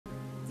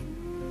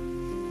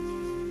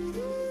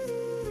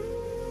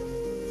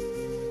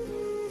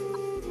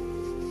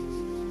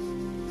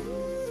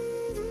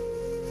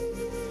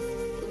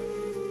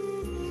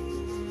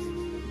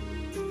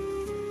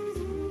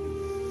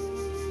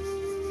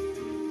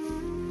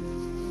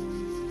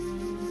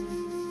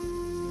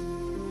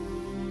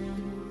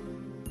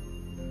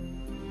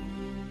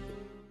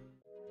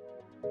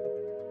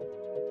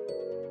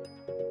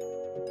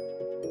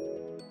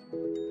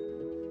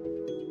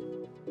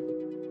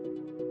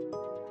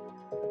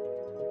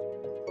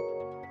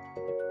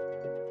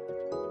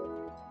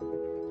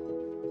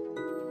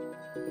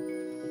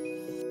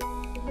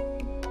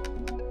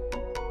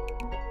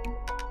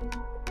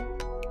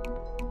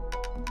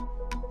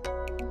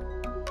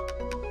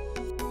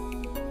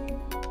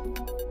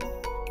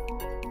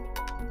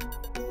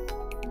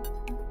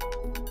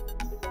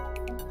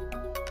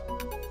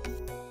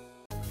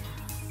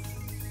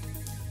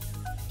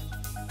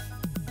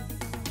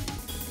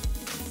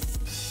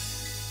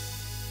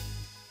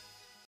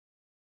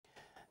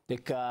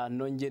Reka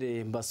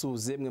nongere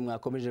mbasuze mwe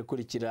mwakomeje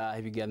kurikira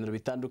ibiganiro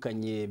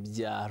bitandukanye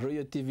bya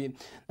Royal TV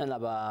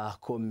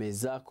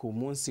nanabakomeza ku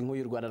munsi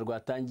nk'uyu Rwanda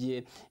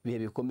rwatangiye ibihe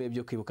bikomeye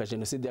byo kwibuka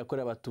jenoside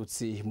yakorewe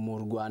abatutsi mu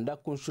Rwanda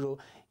ku nshuro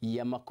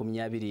ya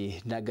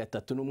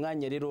 23.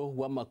 N'umwanya rero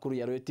w'amakuru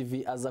ya Royal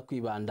TV aza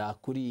kwibanda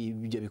kuri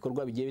ibyo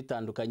bikorwa bigiye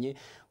bitandukanye,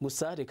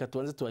 gusa reka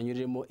tubanze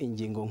tubanyuriremo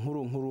ingingo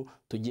nkuru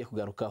tugiye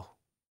kugarukaho.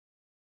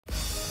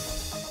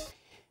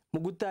 Mu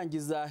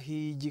gutangiza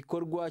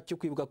igikorwa cyo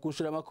kwibuka ku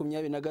nshuro ya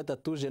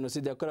 23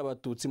 jenoside yakorewe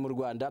abatutsi mu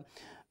Rwanda,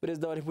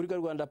 Perezida wa Repubulika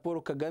y'u Rwanda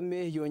Paul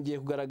Kagame yongeye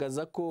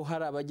kugaragaza ko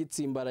hari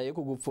abagitsimbaraye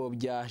ku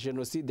gupfobya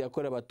jenoside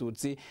yakorewe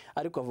abatutsi,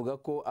 ariko avuga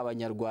ko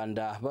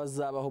abanyarwanda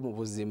bazabaho mu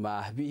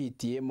buzima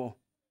bihitiyemo.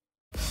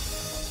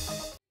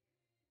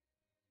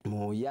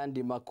 Mu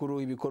yandi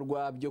makuru,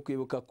 ibikorwa byo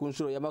kwibuka ku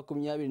nshuro ya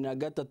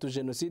 23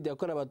 jenoside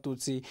yakorewe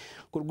abatutsi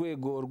ku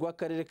rwego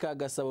rw'akarere ka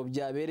Gasabo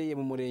byabereye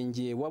mu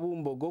murenge wa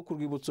Bumbogo ku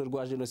rwibutso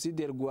rwa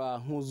jenoside rwa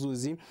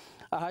Nkuzuzi,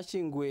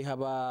 ahashyinguwe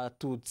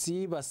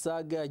abatutsi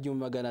basaga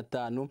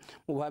 500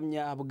 mu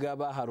buhamya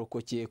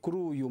bw'abaharokokeye kuri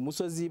uyu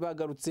musozi,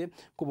 bagarutse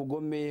ku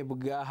bugome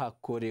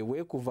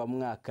bwahakorewe kuva mu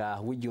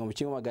mwaka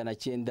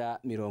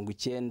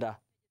w'1990.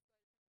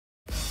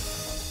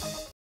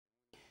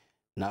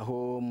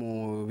 Naho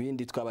mu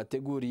bindi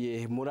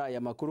twabateguriye muri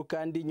aya makuru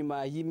kandi,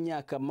 nyuma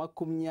y'imyaka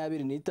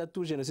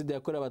 23 jenoside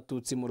yakorewe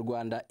abatutsi mu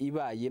Rwanda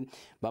ibaye,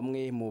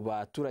 bamwe mu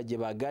baturage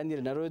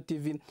baganira na Royal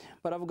TV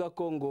baravuga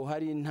ko ngo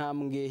hari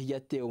intambwe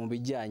yatewe mu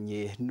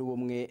bijyanye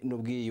n'ubumwe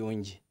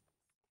n'ubwiyunge.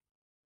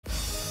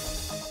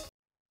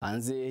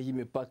 Hanze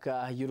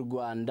y'imipaka y'u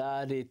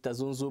Rwanda, Leta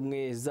Zunze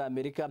Ubumwe za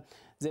Amerika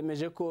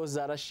zemeje ko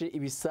zarashe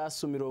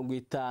ibisasu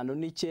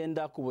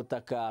 59 ku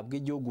butaka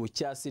bw'igihugu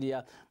cya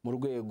Syria mu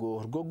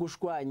rwego rwo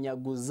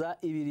gushwanyaguza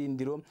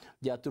ibirindiro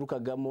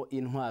byaturukagamo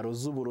intwaro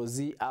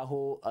z'uburozi,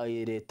 aho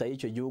leta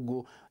y'icyo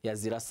gihugu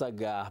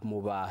yazirasaga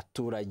mu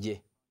baturage.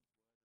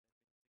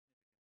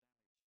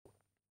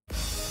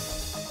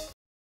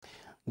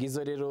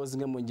 Ngizo rero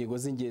zimwe mu ngingo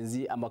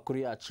z'ingenzi amakuru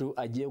yacu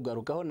agiye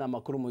kugarukaho. Ni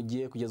amakuru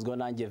mugiye kugezwaho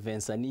nanjye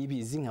Vincent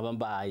Niyibizi, nkaba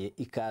mbahaye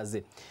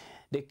ikaze.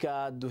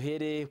 Reka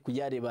duhere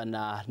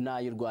kuyarebana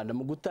n'ay'u Rwanda.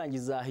 Mu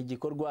gutangiza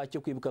igikorwa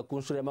cyo kwibuka ku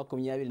nshuro ya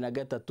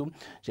 23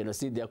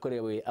 jenoside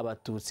yakorewe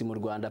abatutsi mu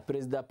Rwanda,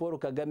 Perezida Paul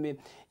Kagame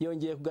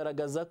yongeye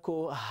kugaragaza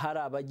ko hari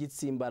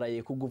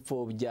abagitsimbaraye ku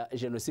gupfobya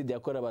jenoside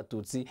yakorewe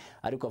abatutsi,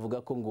 ariko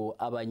avuga ko ngo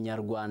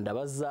abanyarwanda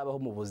bazabaho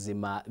mu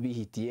buzima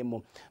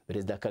bihitiyemo.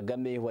 Perezida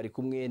Kagame wari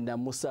kumwe na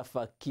Musa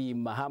Faki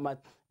Mahamat,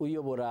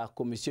 uyobora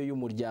komisiyo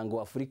y'umuryango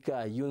wa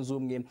Afurika yunze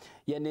ubumwe,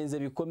 yanenze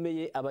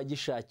bikomeye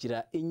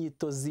abagishakira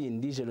inyito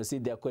zindi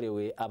jenoside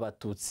yakorewe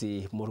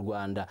abatutsi mu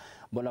Rwanda.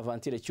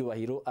 Bonaventure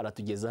Cyubahiro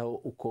aratugezaho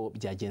uko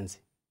byagenze.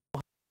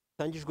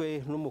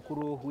 Tangijwe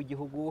n'umukuru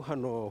w'igihugu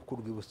hano ku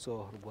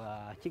rwibutso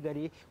rwa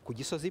Kigali ku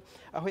Gisozi,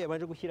 aho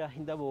yabanje gushyira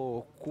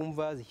indabo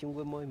kumva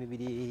zishyingwemo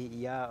imibiri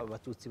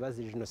y'abatutsi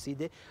bazize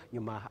jenoside,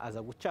 nyuma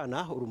aza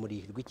gucana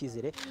urumuri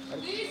rw'ikizere.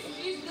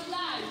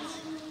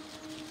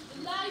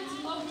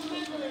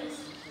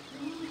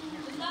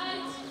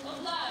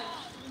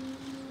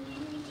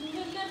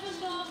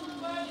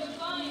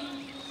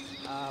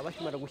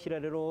 Bakimara gushyira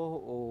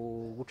rero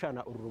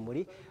gucana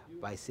urumuri,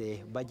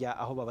 bahise bajya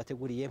aho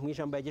babateguriye. Mu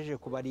ijambo yagejeje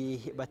ku bari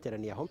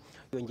bateraniye aho,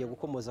 yongeye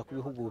gukomoza ku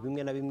bihugu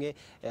bimwe na bimwe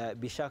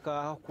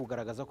bishaka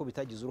kugaragaza ko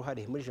bitagize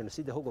uruhare muri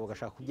jenoside, ahubwo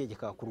bagashaka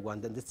kubyegeka ku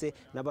Rwanda ndetse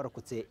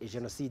n'abarokotse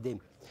jenoside.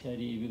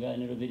 Hari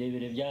ibiganiro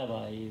birebire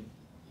byabaye,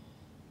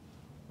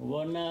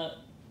 ubona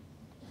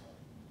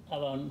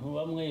abantu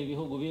bamwe,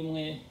 ibihugu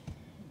bimwe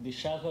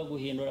bishaka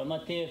guhindura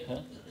amateka,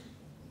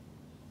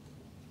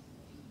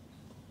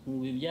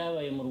 ngo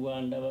ibyabaye mu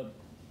Rwanda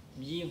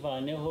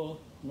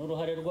babyivaneho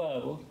n'uruhare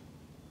rwabo,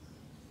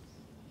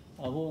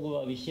 ahubwo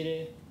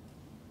babishyire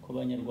ku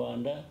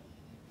banyarwanda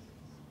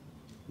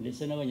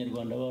ndetse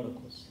n'abanyarwanda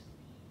barokotse.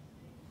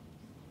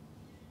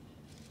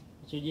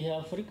 Icyo gihe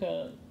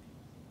Afurika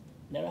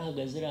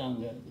narahagaze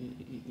iranga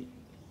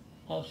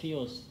hafi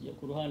yose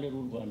ku ruhande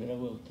rw'u Rwanda,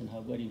 iravuga ati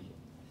ntabwo ari byo.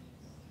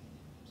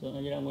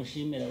 Ngira ngo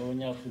nshimire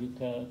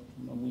abanyafurika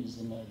no mu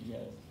izina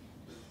rya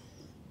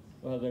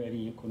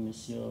bahagarariye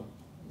komisiyo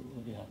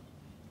uri hano.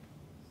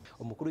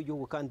 Umukuru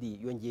w'igihugu kandi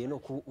yongeye no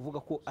kuvuga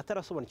ko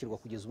atarasobanukirwa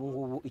kugeza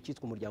ubu ngubu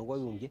icyitwa umuryango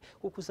w'abibumbye,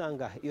 kuko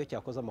usanga iyo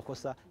cyakoze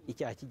amakosa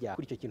icyaha kijya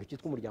kuri icyo kintu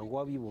cyitwa umuryango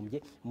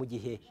w'abibumbye, mu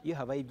gihe iyo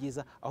habaye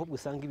ibyiza ahubwo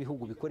usanga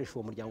ibihugu bikoresha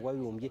uwo muryango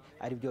w'abibumbye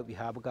ari byo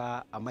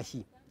bihabwa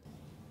amashyi.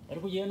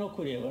 Ariko ugiye no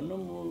kureba no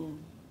mu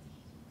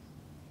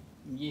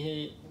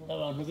gihe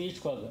abantu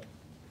bicwaga,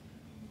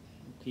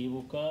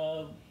 ukibuka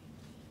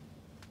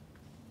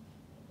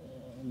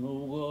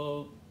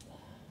nubwo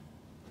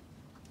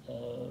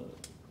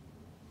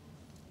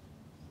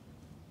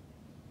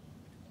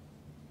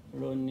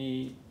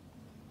Loni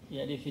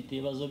yari ifite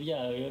ibibazo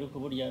byayo, ariko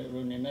burya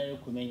Loni nayo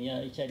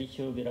kumenya icyo ari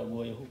cyo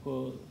biragoye,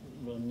 kuko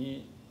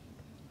Loni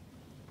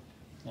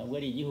ntabwo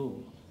ari igihugu,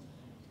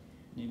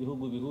 ni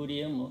ibihugu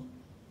bihuriyemo,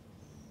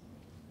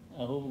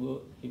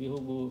 ahubwo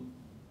ibihugu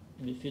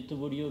bifite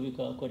uburyo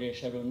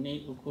bikakoresha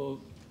Loni uko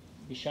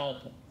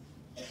bishaka.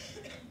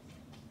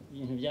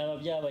 ibintu byaba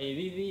byabaye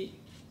bibi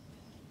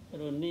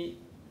Loni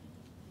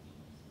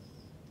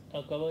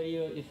akaba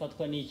ariyo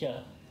ifatwa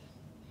n'icyaha,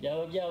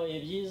 byaba byabaye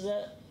byiza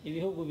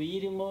ibihugu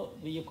biyirimo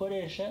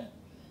biyikoresha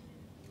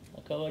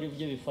akaba ari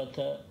byo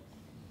bifata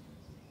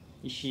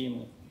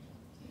ishimwe.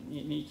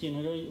 Ni ikintu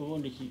rero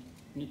ubundi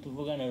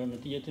nituvugana Loni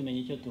tujye tumenya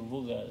icyo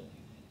tuvuga,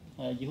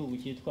 nta gihugu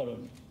cyitwa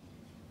Loni.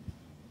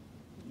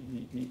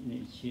 Ni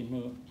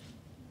ikintu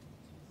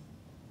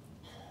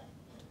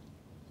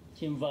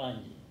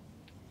cy'imvange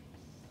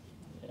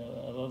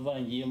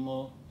abavangiyemo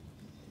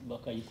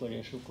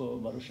bakayikoresha uko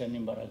barushana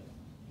imbaraga.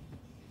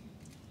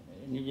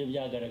 Nibyo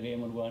byagaragaye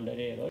mu Rwanda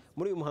rero.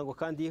 Muri uyu muhango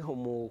kandi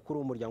umukuru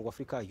w'umuryango wa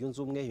Afurika yunze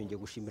ubumwe yongeye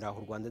gushimira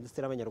u Rwanda ndetse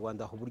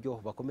n'abanyarwanda uburyo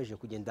bakomeje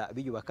kugenda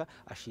biyubaka,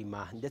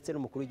 ashima ndetse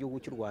n'umukuru w'igihugu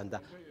cy'u Rwanda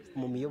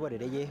mu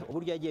miyoborere ye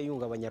uburyo yagiye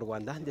yunga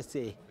abanyarwanda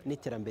ndetse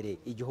n'iterambere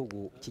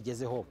igihugu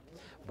kigezeho.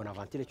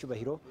 Bonaventure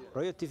Cyubahiro,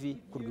 Royal TV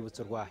ku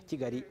rwibutso rwa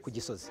Kigali ku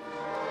Gisozi.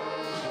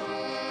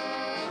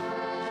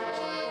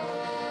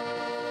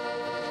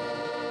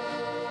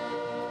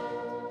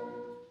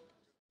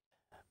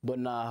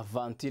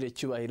 Bonaventure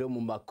Cyubahiro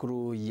mu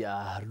makuru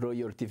ya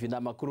Royal TV.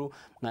 N'amakuru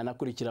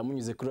mwanakurikira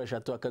munyuze kuri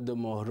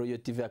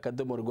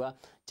eshatu.royaltv.rw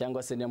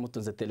cyangwa se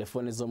niyamutunze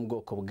telefone zo mu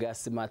bwoko bwa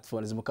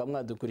smartphones, mukaba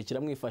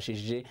mwadukurikira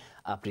mwifashishije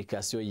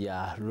application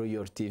ya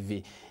Royal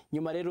TV.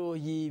 Nyuma rero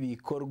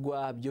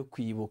y'ibikorwa byo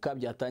kwibuka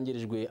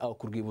byatangirijwe aho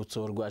ku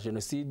rwibutso rwa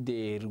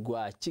Jenoside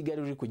rwa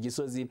Kigali ruri ku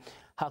Gisozi,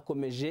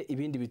 hakomeje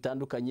ibindi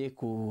bitandukanye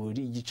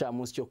kuri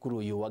igicamunsi cyo kuri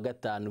uyu wa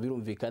gatanu.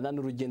 Birumvikana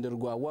n'urugendo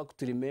rwa Walk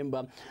to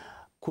Remember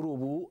kuri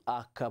ubu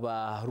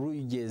akaba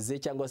rugeze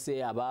cyangwa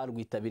se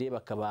abarwitabire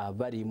bakaba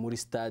bari muri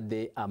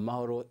stade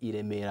Amahoro i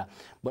Remera.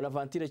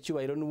 Bonaventure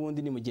Cyubahiro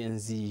n'ubundi ni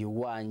mugenzi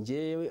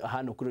wanjye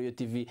hano kuri Royal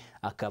TV,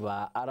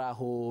 akaba ari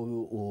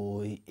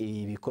aho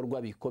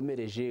ibikorwa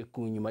bikomereje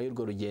ku nyuma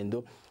y'urwo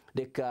rugendo.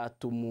 Reka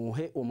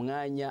tumuhe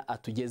umwanya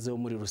atugezeho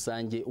muri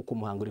rusange uko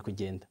umuhango uri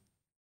kugenda.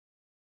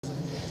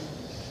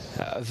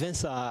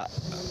 Vincent,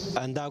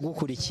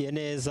 ndagukurikiye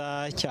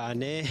neza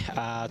cyane,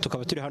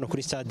 tukaba turi hano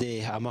kuri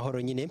stade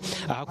Amahoro nyine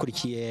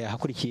ahakurikiye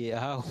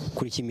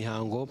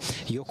imihango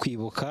yo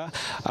kwibuka,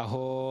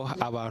 aho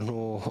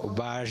abantu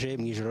baje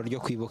mu ijoro ryo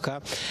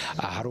kwibuka.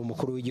 Hari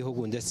umukuru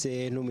w'igihugu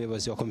ndetse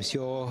n'umuyobozi wa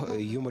komisiyo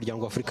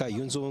y'umuryango wa Afurika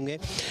yunze ubumwe,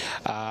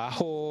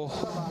 aho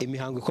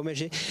imihango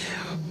ikomeje.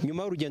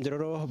 Nyuma y'urugendo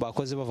rero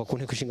bakoze bava ku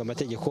nteko ishinga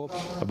amategeko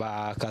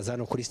bakaza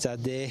hano kuri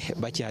stade,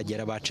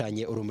 bakihagera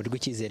bacanye urumuri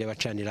rw'icyizere,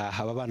 bacanira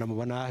aba bana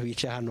mubona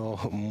bicaye hano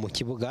mu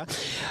kibuga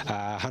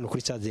hano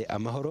kuri stade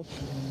Amahoro.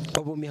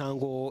 Ubu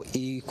mihango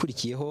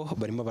ikurikiyeho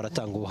barimo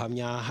baratanga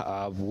ubuhamya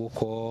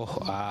bw'uko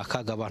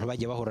akaga abantu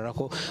bagiye bahura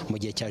nako mu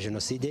gihe cya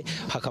Jenoside.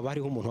 Hakaba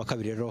hariho umuntu wa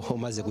kabiri rero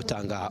umaze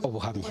gutanga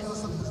ubuhamya.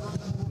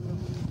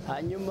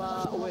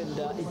 Hanyuma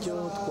wenda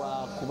icyo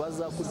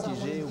twakubaza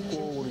ukurikije uko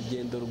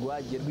urugendo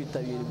rwagiye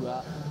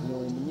rwitabirwa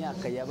mu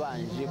myaka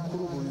yabanje,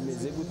 kuri ubu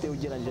bimeze gute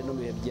ugereranyije no mu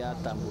bihe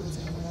byatambutse?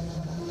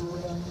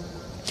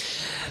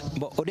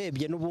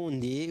 Urebye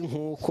n'ubundi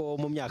nk'uko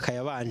mu myaka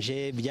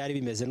yabanje byari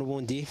bimeze,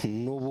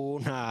 n'ubu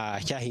nta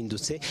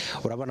cyahindutse.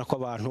 Urabona ko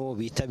abantu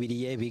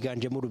bitabiriye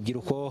biganjemo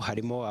urubyiruko,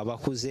 harimo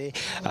abakuze,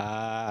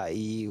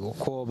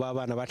 uko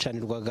babana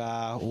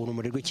bacanirwaga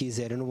urumuri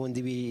rw'icyizere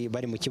n'ubundi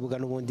bari mu kibuga,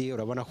 n'ubundi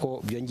urabona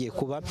ko byongeye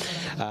kuba.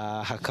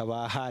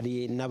 Hakaba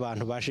hari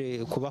n'abantu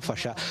baje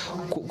kubafasha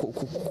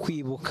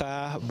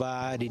kwibuka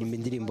baririmba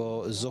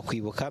indirimbo zo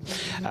kwibuka,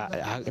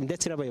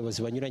 ndetse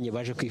n'abayobozi banyuranye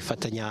baje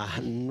kwifatanya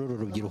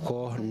n'uru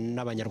rubyiruko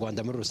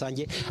n'abanyarwanda muri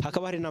rusange.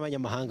 Hakaba hari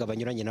n'abanyamahanga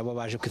banyuranye nabo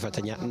baje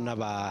kwifatanya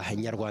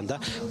n'abanyarwanda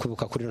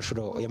kwibuka kuri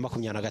nshuro ya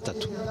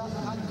 23.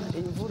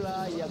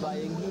 Imvura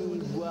yabaye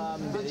nk'igwa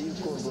mbere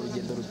y'uko urwo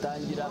rugendo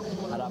rutangira,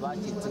 hari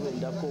abakitse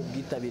wenda ko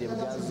ubwitabire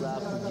bwaza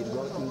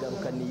kugirwaho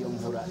ingaruka n'iyo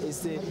mvura.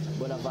 Ese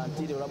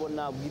Bonaventure,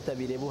 urabona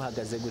ubwitabire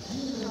buhagaze gute?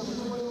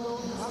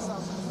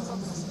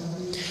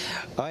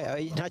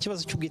 Nta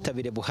kibazo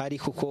cy'ubwitabire buhari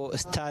kuko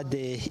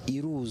stade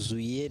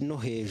iruzuye no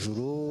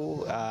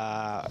hejuru.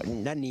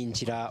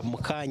 Naninjira mu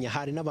kanya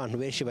hari n'abantu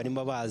benshi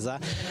barimo baza,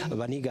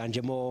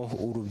 baniganjemo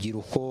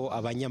urubyiruko,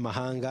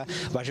 abanyamahanga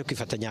baje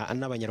kwifatanya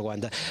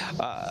n'abanyarwanda.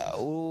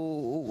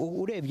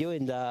 Urebye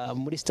wenda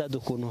muri stade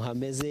ukuntu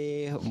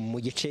hameze mu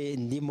gice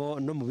ndimo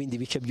no mu bindi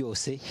bice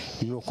byose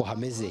nuko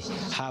hameze,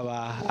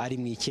 haba ari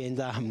mu 9,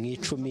 mu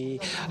 10,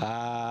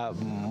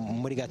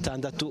 muri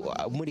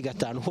 6, muri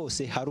 5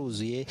 hose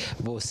haruzuye.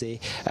 Bose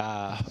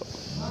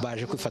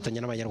baje kwifatanya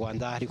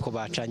n'abanyarwanda ariko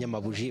bacanye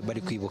amabuji bari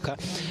kwibuka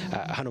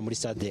hano muri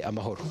stade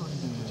Amahoro.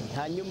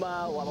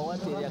 Hanyuma waba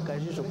watereye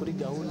akajisho kuri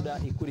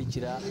gahunda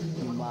ikurikira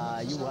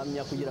nyuma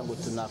y'ubuhamya kugira ngo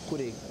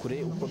tunakure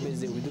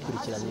ukomeze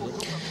ubidukurikiranire?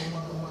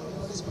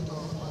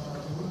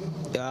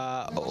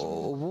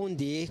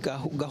 ubundi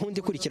gahunda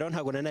ikurikiraho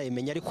ntabwo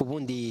nanayimenya, ariko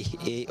ubundi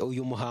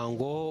uyu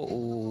muhango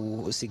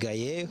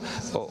usigaye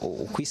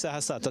ku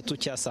isaha saa 3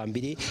 cya saa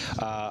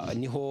 2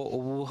 niho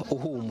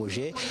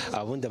uhumuje,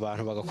 ubundi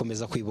abantu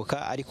bagakomeza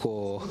kwibuka,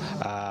 ariko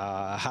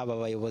haba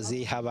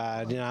abayobozi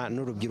haba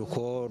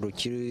n'urubyiruko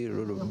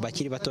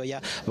bakiri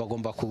batoya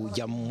bagomba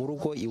kujya mu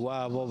rugo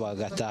iwabo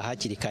bagataha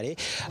hakiri kare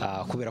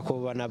kubera ko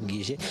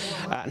banabwije.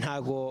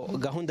 Ntago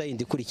gahunda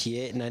yindi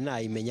ikurikiye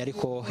nayimenya,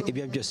 ariko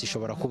ibyo byose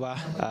ishobora kuba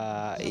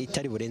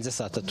itari burenze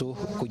saa 3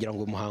 kugira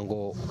ngo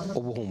umuhango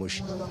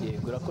ubuhumuje.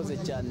 Yego, urakoze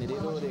cyane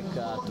rero,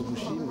 reka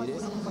tugushimire,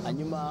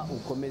 hanyuma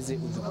ukomeze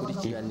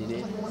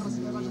udukurikiranire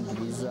n'ibindi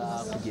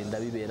biza kugenda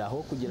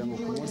biberaho kugira ngo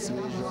ku munsi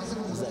w'ejo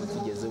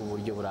uzabitugeze mu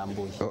buryo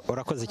burambuye.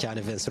 Urakoze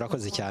cyane Vincent,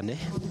 urakoze cyane.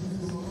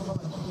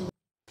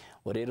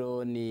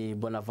 Rero ni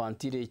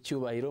Bonaventure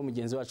Cyubahiro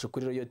mugenzi wacu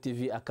kuri Royal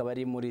TV, akaba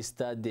ari muri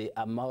stade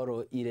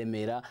Amahoro i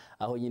Remera,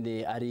 aho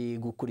nyine ari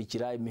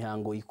gukurikira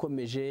imihango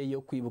ikomeje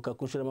yo kwibuka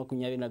ku nshuro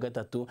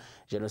 23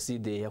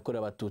 Jenoside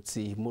yakorewe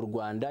Abatutsi mu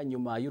Rwanda,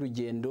 nyuma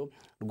y'urugendo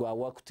rwa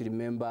Walk to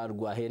Remember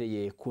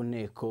rwahereye ku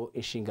nteko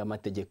ishinga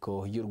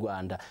amategeko y'u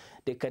Rwanda.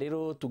 Reka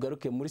rero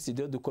tugaruke muri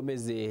studio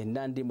dukomeze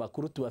n'andi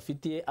makuru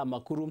tubafitiye,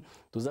 amakuru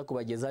tuza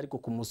kubageza ariko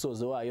ku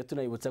musozo wayo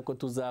tunayibutsa ko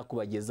tuza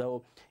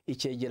kubagezaho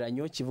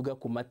icyegeranyo kivuga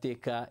ku mateka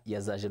ya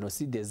za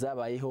Jenoside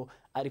zabayeho,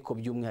 ariko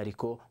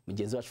by'umwihariko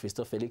mugenzi wacu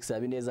Fisto Felix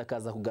Habineza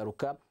akaza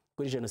kugaruka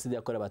kuri Jenoside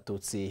yakorewe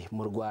Abatutsi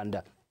mu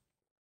Rwanda.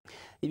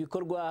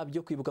 Ibikorwa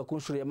byo kwibuka ku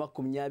nshuro ya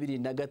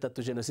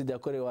 23 Jenoside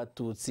yakorewe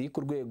Abatutsi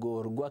ku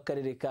rwego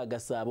rw'akarere ka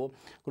Gasabo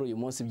kuri uyu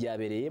munsi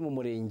byabereye mu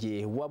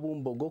murenge wa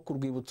Bumbogo ku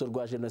rwibutso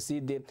rwa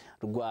Jenoside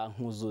rwa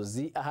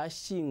Nkuzuzi,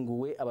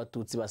 ahashyinguwe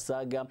Abatutsi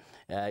basaga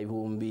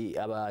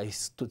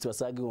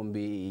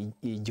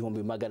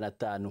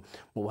 1,500.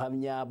 Mu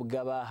buhamya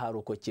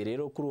bw'abaharokokeye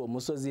rero kuri uwo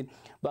musozi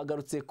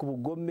bagarutse ku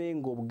bugome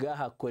ngo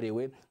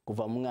bwahakorewe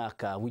kuva mu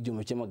mwaka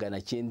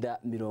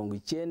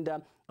w'1990,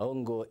 aho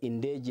ngo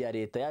indege ya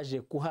leta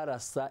yaje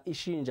kuharasa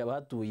ishinja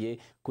abahatuye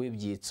kuba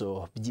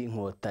ibyitso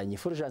by'inkotanyi.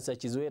 Fulgence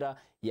Kizwera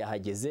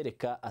yahageze,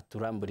 reka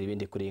aturambura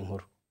ibindi kuri iyi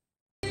nkuru.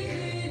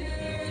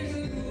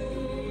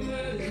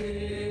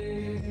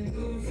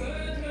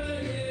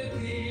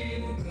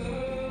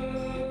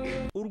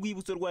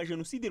 Urwibutso rwa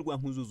Jenoside rwa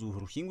Nkuzuzu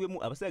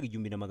rushyingwemo abasaga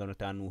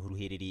 1500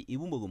 ruherereye i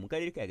Bumbogo mu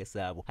karere ka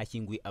Gasabo.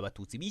 Hashyinguye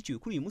Abatutsi biciwe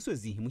kuri uyu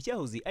musozi mu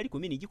cyahoze ari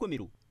komini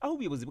Gikomero, aho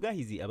ubuyobozi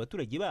bwahize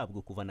abaturage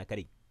babwo kuva na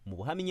kare. Mu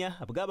buhamya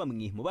bwa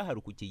bamwe mu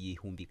baharukukeye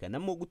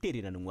humvikanamo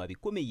gutereranwa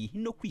bikomeye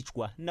no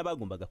kwicwa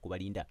n'abagombaga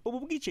kubarinda. Ubu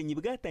bwicanyi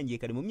bwatangiye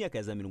kare mu myaka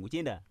ya za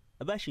 90,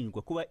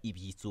 bashinjwa kuba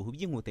ibyitso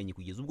by'inkotanyi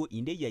kugeza ubwo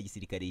indege ya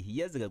gisirikare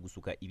yazaga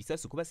gusuka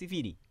ibisasu ku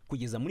basivili,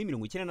 kugeza muri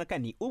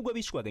 1994 ubwo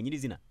bishwaga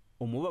nyirizina.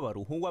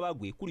 Umubabaro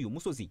w'abaguye kuri uyu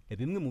musozi,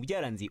 bimwe mu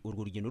byaranze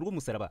urwo rugendo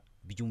rw'umusaraba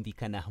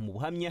byumvikana mu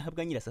buhamya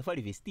bwa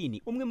Nyirasafari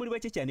Vestine, umwe muri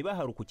bake cyane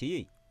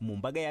baharukukeye mu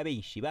mbaga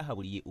y'abenshi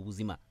bahaburiye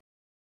ubuzima.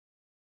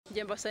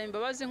 Njye mbasaba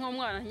imbabazi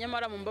nk'umwana,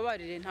 nyamara mu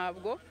mbabarire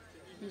ntabwo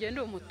njye ndi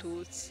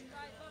Umututsi.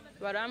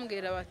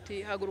 Barambwira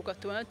bati haguruka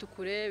tubone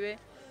tukurebe,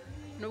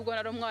 nubwo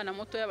nari umwana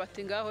muto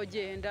bati ngaho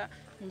genda.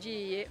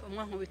 Ngiye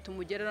umwe nkubita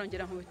umugera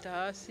arongera nkubita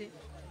hasi,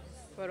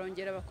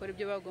 barongera bakora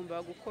ibyo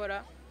bagomba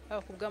gukora.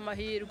 Aho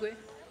kubw'amahirwe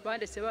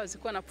bandetse bazi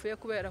ko napfuye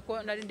kubera ko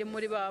nari ndi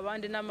muri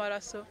babandi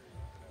n'amaraso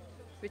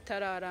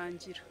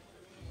bitararangira.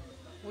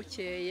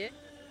 Bukeye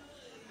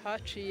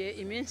haciye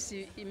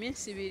iminsi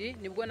 2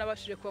 nibwo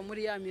nabashije kuba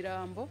muri ya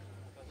mirambo,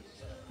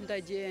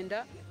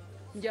 ndagenda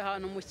njya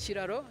ahantu mu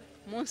kiraro,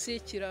 munsi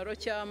y'ikiraro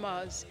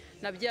cy'amazi,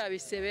 na bya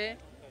bisebe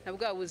na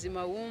bwa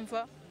buzima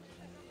wumva,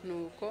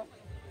 nuko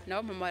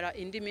naho mpamara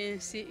indi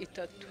minsi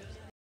 3.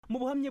 Mu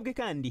buhamya bwe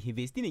kandi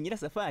Vestine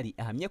Nyirasafari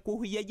ahamya ko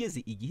yageze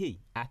igihe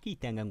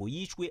akitanga ngo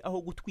yicwe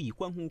aho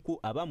gutwikwa nk'uko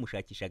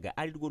abamushakishaga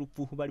ari rwo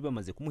rupfu bari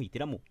bamaze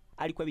kumuhitiramo,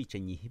 ariko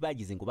abicanyi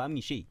bagize ngo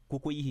bamwishe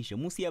kuko yihishe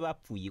munsi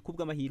y'abapfuye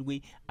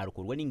kubw'amahirwe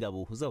arokorwa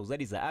n'ingabo zaho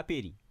zari za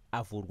APR,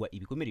 avurwa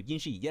ibikomere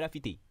byinshi yari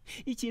afite.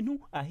 Ikintu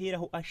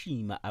aheraho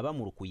ashima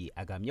abamurokoye,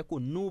 agahamya ko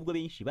nubwo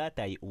benshi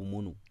bataye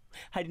ubumuntu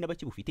hari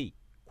n'abakibufite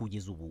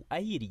kugeza ubu,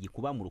 ahiriye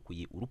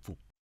kubamurokoye urupfu.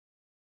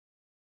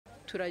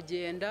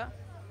 Turagenda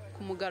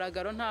ku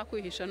mugaragaro nta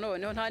kwihisha,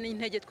 noneho nta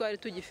n'intege twari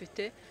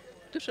tugifite,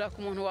 dushaka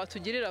umuntu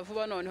watugirira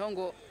vuba noneho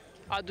ngo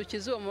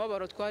adukize uwo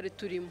mubabaro twari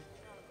turimo.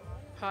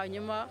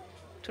 Hanyuma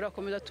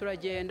turakomeza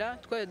turagenda,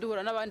 twari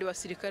duhura n'abandi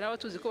basirikare nabo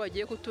tuzi ko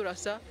bagiye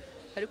kuturasa,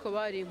 ariko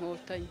bari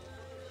inkotanyi.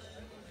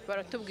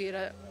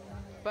 Baratubwira,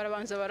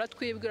 barabanza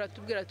baratwibwira,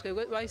 tubwira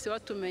twebwe bahise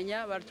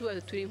batumenya,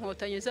 baratubwira turi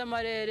inkotanyi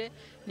z'amarere,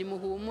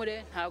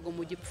 nimuhumure ntago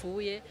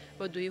mugipfuye,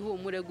 baduha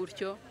ihumure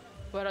gutyo.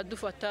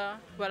 Baradufata,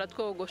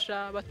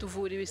 baratwogosha,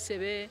 batuvura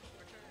ibisebe.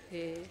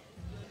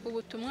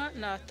 Ubutumwa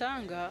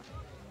natanga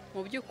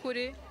mu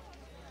by'ukuri,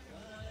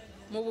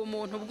 mu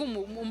bumuntu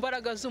mu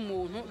mbaraga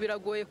z'umuntu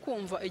biragoye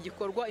kumva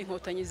igikorwa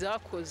inkotanyi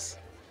zakoze.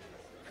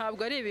 Ntabwo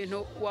ari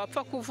ibintu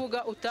wapfa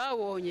kuvuga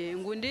utabonye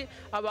ngo undi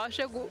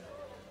abashe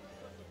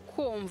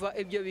kumva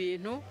ibyo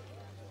bintu,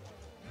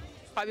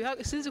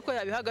 sinzi ko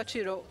yabiha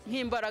agaciro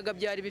nk'imbaraga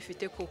byari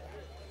bifite koko.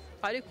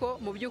 Ariko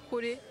mu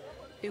by'ukuri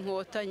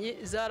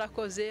inkotanyi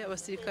zarakoze,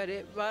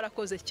 abasirikare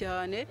barakoze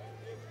cyane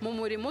mu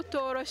murimo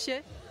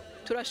utoroshye.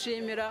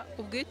 Turashimira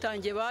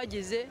ubwitange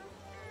bagize,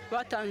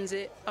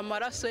 batanze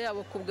amaraso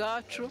yabo ku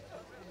bwacu,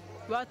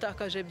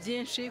 batakaje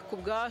byinshi ku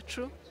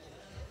bwacu,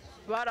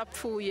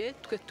 barapfuye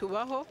twe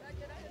tubaho.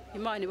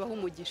 Imana ibaha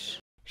umugisha.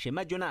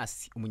 Shema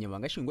Jonas,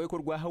 umunyamabanga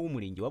nshingwabikorwa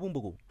w'umurenge wa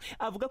Bumbogo,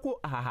 avuga ko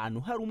aha hantu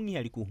hari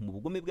umwihariko mu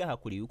bugome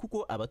bwahakorewe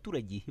kuko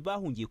abaturage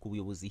bahungiye ku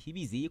buyobozi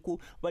bizeye ko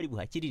bari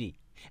buhakirire,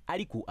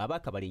 ariko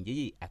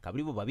abakabarengeye akaba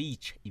ari bo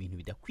babica, ibintu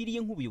bidakwiriye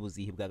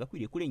nk'ubuyobozi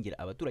bwagakwiriye kurengera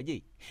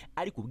abaturage,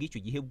 ariko bw'icyo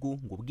gihe bwo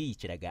ngo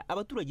bwiyiciraga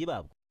abaturage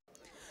babwo.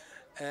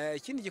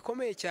 Ikindi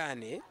gikomeye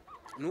cyane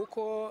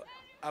nuko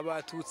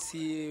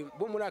abatutsi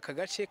bo muri aka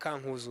gace ka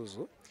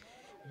Nkuzuzu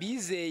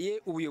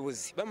bizeye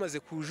ubuyobozi bamaze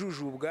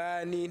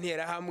kujujubwa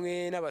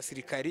n'interahamwe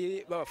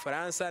n'abasirikari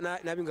b'abafaransa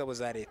n'ab'ingabo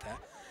za leta,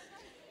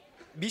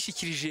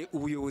 bishikirije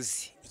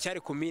ubuyobozi icyari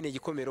komine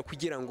Gikomero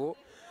kugira ngo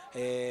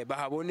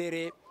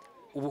bahabonere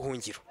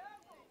ubuhungiro,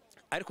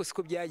 ariko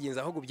siko byagenze,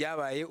 ahubwo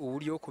byabaye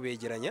uburyo bwo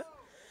kubegeranya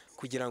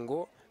kugira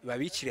ngo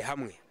babicire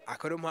hamwe.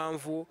 Akaba ariyo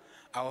mpamvu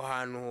aho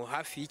hantu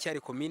hafi y'icyari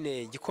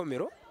komine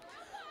Gikomero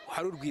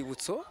hari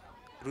urwibutso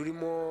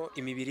rurimo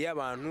imibiri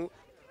y'abantu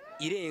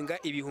irenga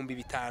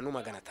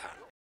 5,500.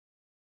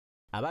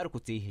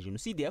 Abarokotse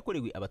jenoside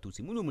yakorewe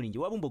abatutsi muri umurenge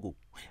wa Bumbogo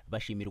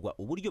bashimirwa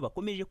uburyo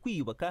bakomeje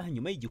kwiyubaka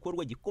nyuma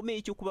y'igikorwa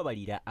gikomeye cyo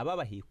kubabarira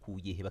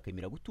ababahekuye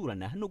bakemera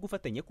guturana no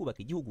gufatanya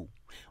kubaka igihugu.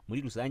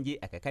 Muri rusange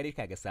aka karere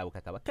ka Gasabo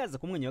kakaba kaza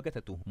ku mwanya wa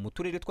 3 mu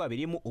turere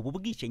twabereyemo ubu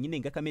bwicanyi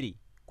ndengakamere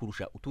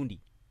kurusha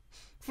utundi.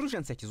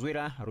 Fulgence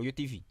Kizwera, Royal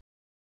TV.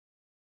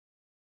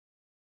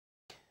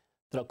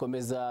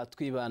 Turakomeza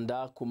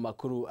twibanda ku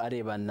makuru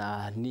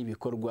arebana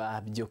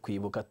n'ibikorwa byo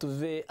kwibuka.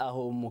 Tuve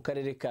aho mu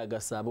karere ka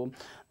Gasabo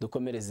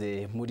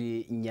dukomereze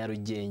muri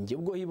Nyarugenge.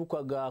 Ubwo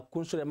hibukwaga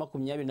ku nshuro ya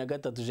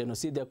 23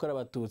 jenoside yakorewe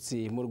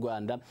abatutsi mu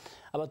Rwanda,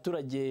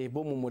 abaturage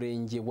bo mu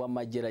murenge wa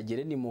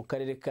Mageragere ni mu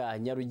karere ka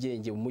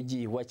Nyarugenge mu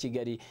mujyi wa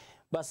Kigali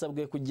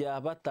basabwe kujya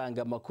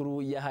batanga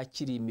amakuru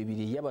y'ahakiri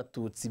imibiri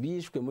y'abatutsi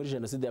bishwe muri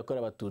jenoside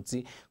yakorewe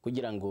abatutsi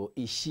kugira ngo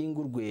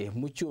ishingurwe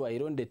mu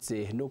cyubahiro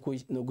ndetse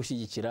no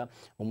gushyigikira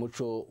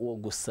umuco wo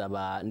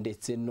gusaba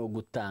ndetse no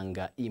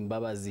gutanga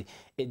imbabazi.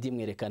 Edi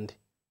Mwerekande.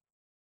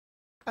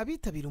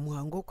 Abitabira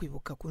umuhango wo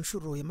kwibuka ku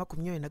nshuro ya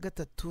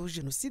 23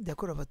 jenoside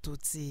yakorewe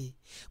abatutsi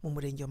mu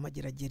murenge wa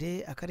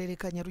Mageragere, akarere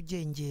ka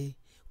Nyarugenge,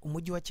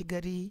 umujyi wa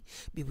Kigali,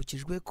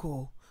 bibukijwe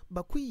ko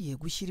bakwiye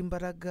gushyira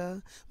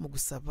imbaraga mu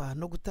gusaba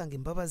no gutanga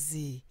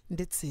imbabazi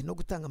ndetse no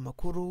gutanga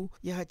amakuru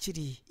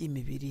y'ahakiri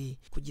imibiri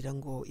kugira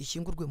ngo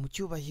ishyingurwe mu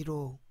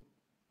cyubahiro.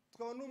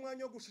 Tukaba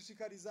n'umwanya wo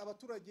gushishikariza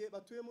abaturage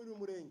batuye muri uyu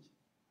murenge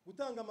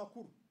gutanga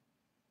amakuru.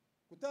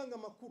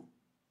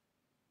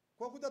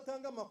 Kwa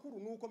kudatanga amakuru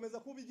ni ukomeza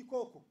kuba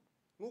igikoko,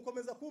 ni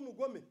ukomeza kuba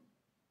umugome.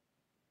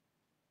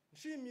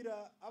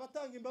 Nshimira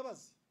abatanga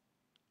imbabazi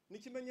ni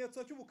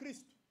ikimenyetso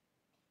cy'ubukristo.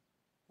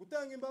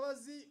 Gutanga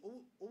imbabazi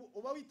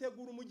uba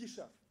witegura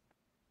umugisha,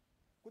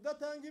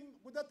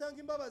 kudatanga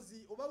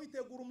imbabazi uba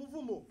witegura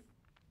umuvumo.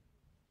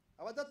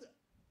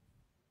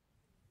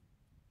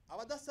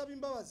 Abadasaba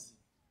imbabazi,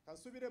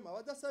 kansubiremo,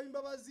 abadasaba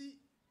imbabazi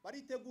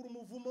baritegura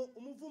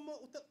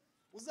umuvumo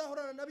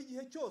uzahorana nabi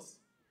igihe cyose.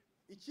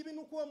 Ikibi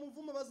nuko uwo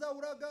muvumo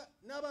bazawuraga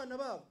n'abana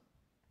babo.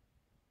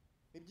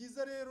 Ni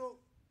byiza rero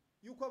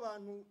yuko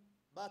abantu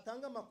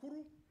batanga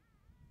amakuru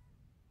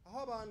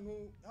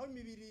aho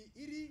imibiri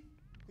iri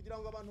kugira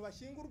ngo abantu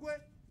bashyingurwe,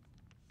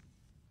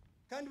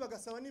 kandi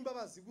bagasaba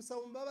n'imbabazi.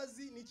 Gusaba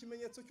imbabazi ni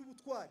ikimenyetso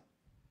cy'ubutwari.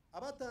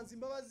 Abatanze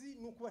imbabazi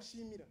ni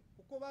ukubashimira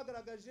kuko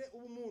bagaragaje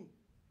ubumuntu,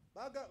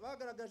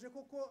 bagaragaje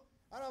koko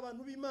ari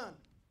abantu b'Imana.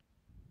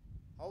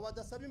 Abo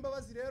badasaba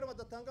imbabazi rero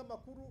badatanga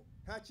amakuru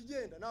nta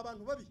kigenda, ni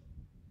abantu babi.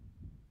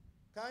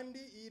 Kandi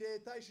iyi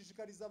leta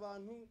ishishikariza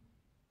abantu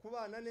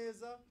kubana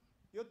neza.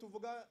 Iyo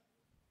tuvuga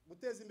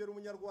guteza imbere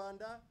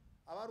umunyarwanda,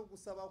 abari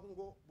ugusaba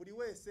ngo buri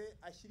wese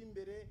ashyira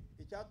imbere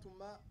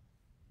icyatuma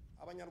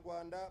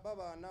abanyarwanda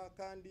babana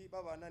kandi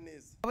babana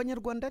neza.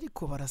 Abanyarwanda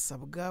ariko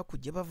barasabwa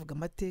kujya bavuga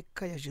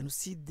amateka ya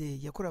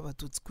jenoside yakorewe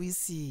abatutsi ku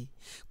isi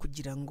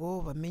kugira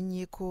ngo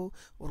bamenye ko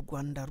u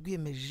Rwanda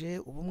rwiyemeje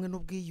ubumwe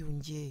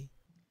n'ubwiyunge.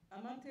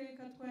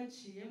 Amateka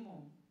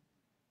twaciyemo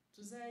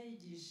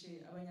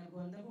tuzayigishe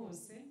abanyarwanda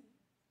bose,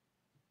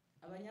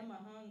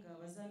 abanyamahanga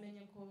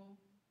bazamenye ko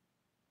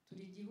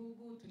turi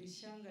igihugu, turi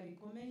ishyanga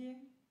rikomeye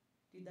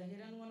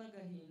ridaheranwa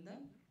n'agahinda,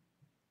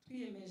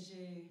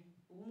 twiyemeje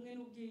ubumwe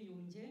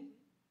n'ubwiyunge,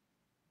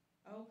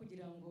 aho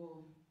kugira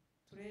ngo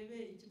turebe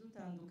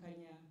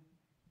ikidutandukanya,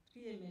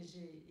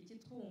 twiyemeje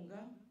ikitwunga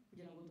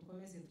kugira ngo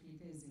dukomeze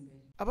twiteze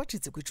imbere.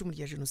 Abacitse ku icumu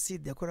rya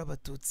jenoside yakorewe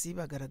abatutsi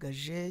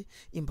bagaragaje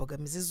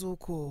imbogamizi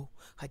z'uko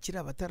hakiri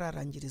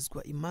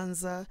abatararangirizwa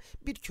imanza,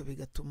 bityo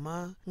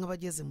bigatuma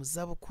nk'abageze mu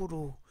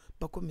zabukuru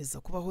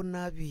bakomeza kubaho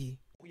nabi.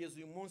 Kugeza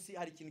uyu munsi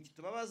hari ikintu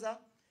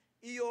kitubabaza,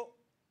 iyo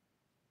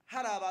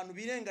hari abantu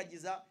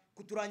birengagiza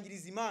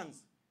kuturangiriza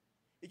imanza.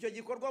 Icyo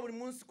gikorwa buri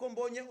munsi ko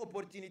mbonye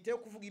opportunity yo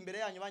kuvuga imbere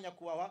yanyu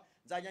banyakubahwa,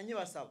 nzajya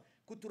nkibasaba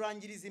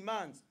kuturangiriza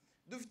imanza.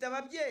 Dufite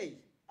ababyeyi,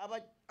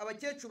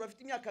 abakecuru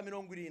bafite imyaka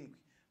 70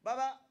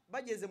 baba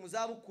bageze mu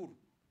zabukuru,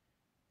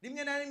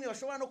 rimwe na rimwe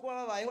bashobora no kuba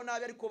babayeho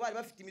nabi ariko bari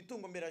bafite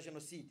imitungo mbere ya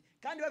jenoside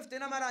kandi bafite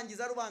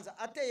n'amarangiza rubanza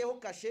ateyeho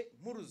kashe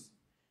mpuruza,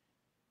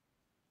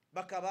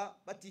 bakaba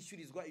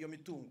batishyurizwa iyo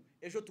mitungo.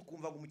 Ejo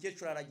tukumva ngo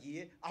umukecuru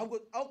aragiye,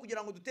 aho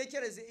kugira ngo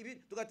dutekereze ibi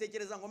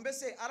tugatekereza ngo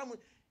mbese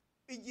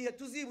igihe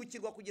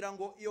tuzibukirwa kugira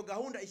ngo iyo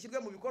gahunda ishyirwe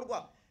mu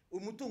bikorwa,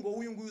 umutungo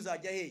w'uyu nguyu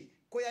uzajya hehe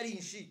ko yari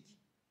inshiki.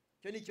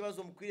 Cyo ni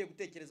ikibazo mukwiriye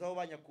gutekerezaho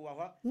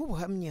banyakubahwa.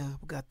 Nk'ubuhamya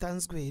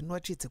bwatanzwe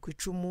n'uwacitse ku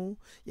icumu,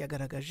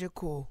 yagaragaje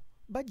ko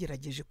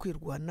bagerageje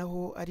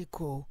kwirwanaho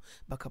ariko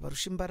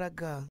bakabarusha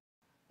imbaraga.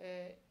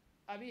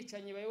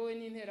 Abicanyi bayobowe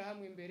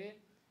n'interahamwe imbere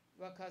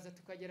bakaza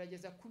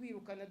tukagerageza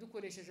kubirukana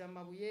dukoresheje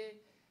amabuye,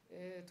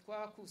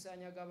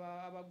 twakusanyaga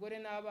abagore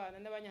n'abana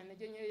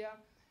n'abanyantege nkeya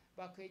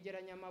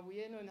bakegeranya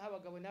amabuye, noneho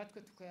abagabo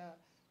natwe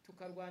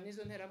tukarwana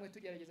izo nterahamwe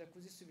tugerageza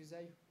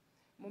kuzisubizayo.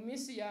 Mu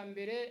minsi ya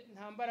mbere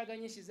nta mbaraga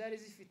nyinshi zari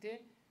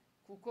zifite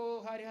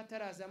kuko hari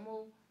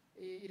hatarazamo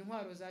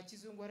intwaro za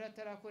kizungu, hari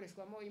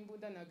hatarakoreshwamo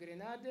imbunda na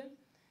grenade.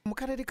 Mu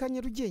karere ka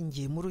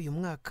Nyarugenge muri uyu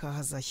mwaka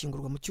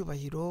hazashyingurwa mu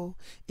cyubahiro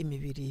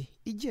imibiri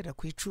igera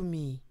ku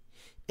 10.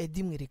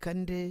 Edi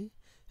Mwerekande,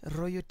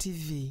 Royal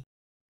TV.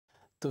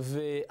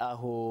 Tuve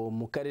aho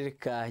mu karere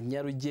ka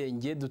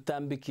Nyarugenge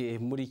dutambike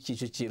muri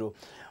Kicukiro.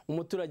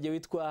 Umuturage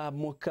witwa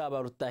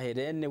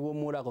Mukabarutaherene wo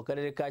muri ako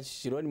karere ka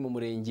Kicukiro ni mu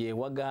murenge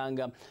wa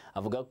Gahanga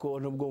avuga ko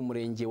nubwo mu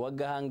murenge wa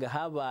Gahanga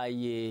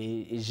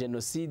habaye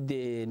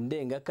jenoside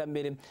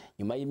ndengakamere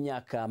nyuma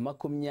y'imyaka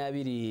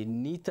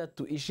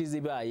 23 ishize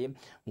ibaye,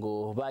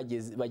 ngo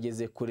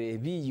bageze kure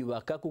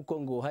biyubaka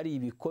kuko ngo hari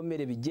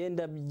ibikomere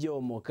bigenda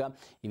byomoka.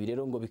 Ibi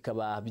rero ngo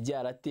bikaba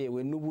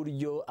byaratewe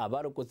n'uburyo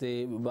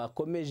abarokotse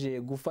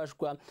bakomeje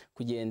gufashwa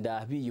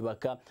kugenda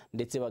biyubaka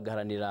ndetse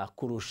bagaharanira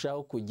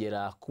kurushaho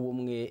kugera ku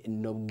bumwe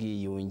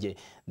n'ubwiyunge.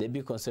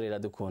 Debbie Consolera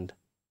dukunda.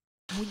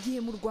 Mu gihe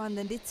mu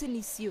Rwanda ndetse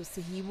n'isi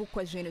yose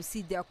hibukwa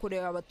jenoside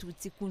yakorewe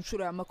abatutsi ku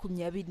nshuro ya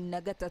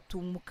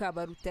 23,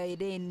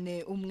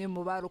 Mukabarutaherene umwe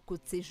mu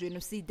barokotse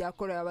jenoside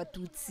yakorewe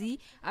abatutsi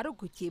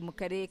arokokiye mu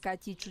karere ka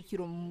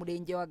Kicukiro mu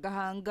murenge wa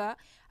Gahanga,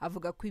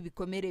 avuga ko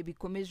ibikomere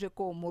bikomeje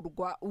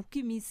komorwa uko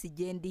iminsi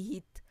igenda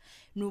ihita.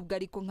 Nubwo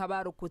ariko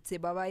nk'abarokotse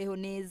babayeho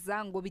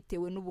neza ngo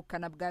bitewe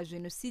n'ubukana bwa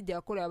jenoside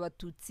yakorewe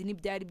abatutsi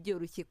n'ibyari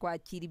byoroshye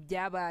kwakira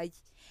ibyabaye.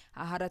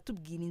 Aha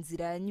aratubwira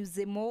inzira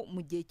yanyuzemo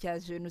mu gihe cya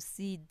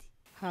jenoside.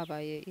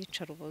 Habaye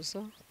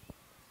icarubozo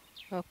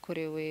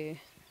bakorewe,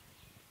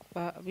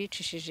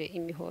 bicishije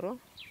imihoro,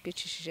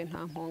 bicishije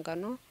nta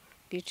mpongano,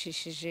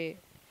 bicishije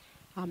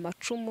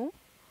amacumu,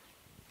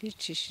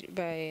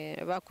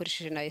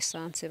 bakoresheje na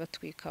essence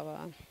batwika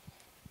abantu,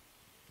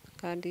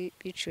 kandi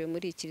biciwe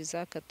muri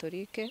Kiliziya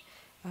Katolike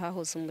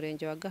ahahoze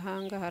umurenge wa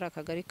Gahanga, hari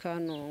akagari ka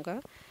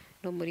Ntunga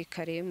no muri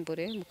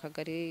Karembure mu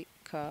kagari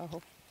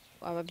kaho.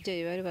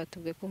 Ababyeyi bari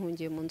batubwiye ko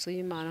hungiye mu nzu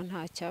y'Imana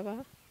nta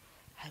cyaba,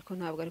 ariko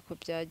ntabwo ariko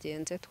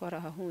byagenze.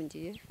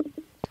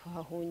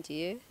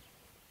 Twahahungiye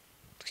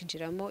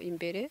twinjiramo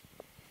imbere,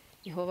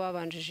 niho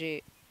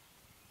babanjije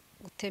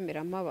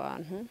gutemeramo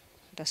abantu,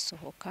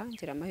 ndasohoka,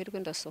 ngira amahirwe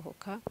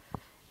ndasohoka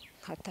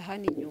nkata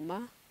hano inyuma,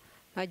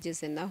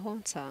 mpageze naho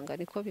nsanga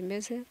niko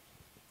bimeze.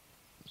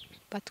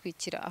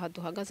 Batwikira aha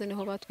duhagaze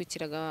niho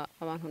batwikiraga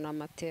abantu na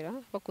matera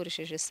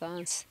bakoresheje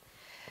essence.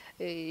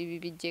 Ibi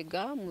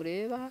bigega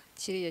mureba,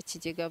 kiriya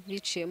kigega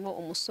biciyemo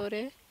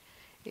umusore,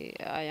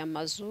 aya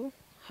mazu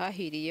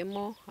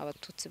hahiriyemo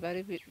abatutsi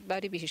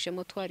bari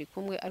bihishemo twari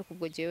kumwe, ariko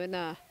ubwo jewe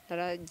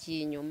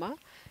naragiye inyuma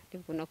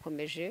nibwo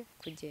nakomeje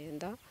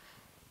kugenda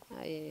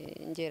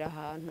ngera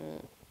ahantu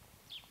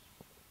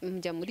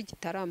njya muri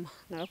Gitarama,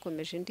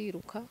 narakomeje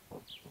ndiruka,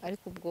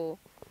 ariko ubwo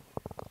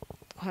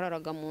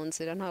twararaga mu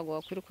nzira, ntabwo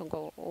wakwiruka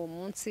ngo uwo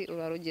munsi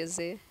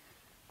urarugeze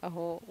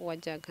aho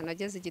wajyaga.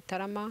 Nageze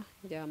Gitarama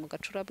njya mu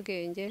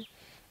Gacurabwenge,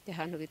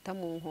 ahantu bita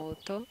mu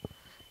Nkoto,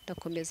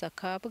 ndakomeza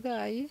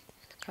Kabgayi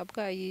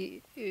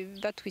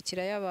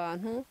batwikira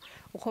y'abantu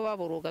uko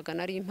baburugaga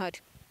nari impari,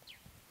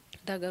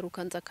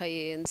 ndagaruka nza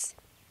Kayenzi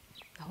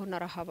aho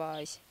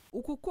narahabaye.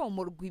 Uku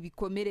komorwa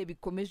ibikomere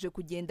bikomeje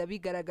kugenda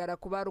bigaragara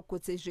ku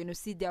barokotse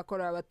jenoside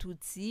yakorewe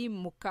abatutsi.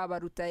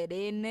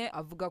 Mukabarutaherene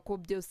avuga ko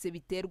byose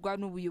biterwa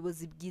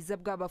n'ubuyobozi bwiza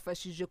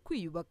bwabafashije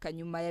kwiyubaka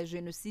nyuma ya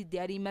jenoside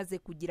yari imaze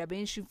kugira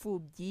benshi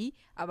imfubyi,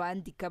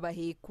 abandi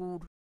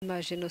kabahekura. Na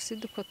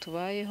jenoside uko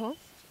tubayeho,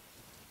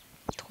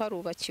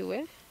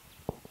 twarubakiwe,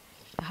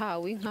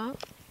 hawe inka,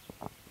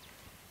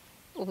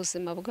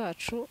 ubuzima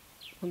bwacu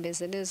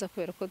bumeze neza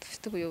kubera ko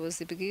dufite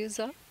ubuyobozi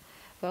bwiza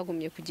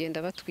bagumye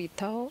kugenda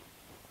batwitaho.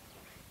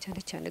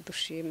 Cyane cyane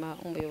dushima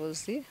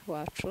umuyobozi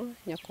wacu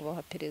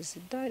nyakubahwa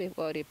Perezida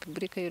wa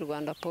Repubulika y'u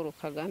Rwanda Paul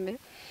Kagame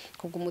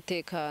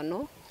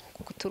kubw'umutekano,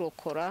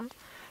 kuturokora,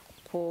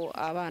 ko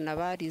abana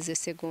barize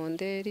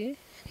segonderi,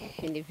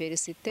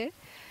 universite,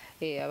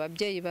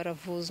 ababyeyi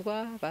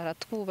baravuzwa,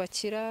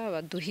 baratwubakira,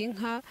 baduha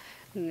inka,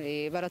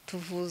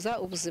 baratuvuza.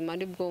 Ubuzima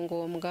ni bwo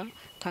ngombwa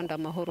kandi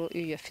amahoro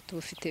iyo afite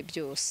ubufite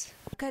byose.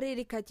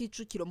 Akarere ka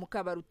Kicukiro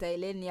Mukabaruta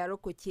Hélène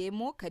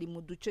yarokokeyemo kari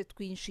mu duce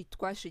twinshi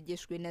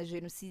twashegeshwe na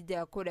jenoside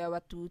yakorewe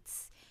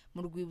abatutsi.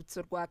 Mu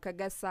rwibutso rwa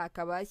Kagasa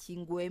hakaba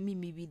hashyinguwemo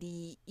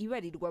imibiri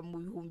ibarirwa mu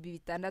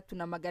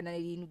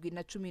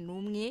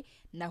 6,711,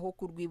 naho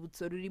ku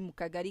rwibutso ruri mu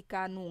kagari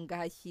ka Ntunga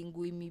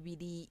hashyinguwe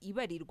imibiri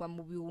ibarirwa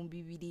mu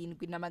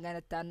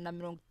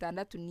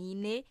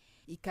 7,564.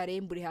 I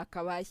Karembure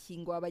hakaba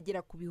hashyinguwe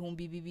abagera ku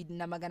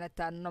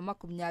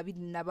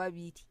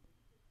 2,522.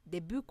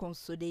 Debut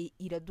Console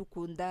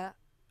Iradukunda,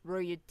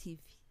 Royal TV.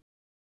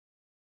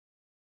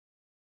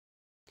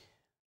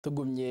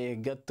 Tugumye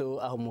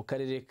gato aho mu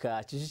karere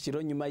ka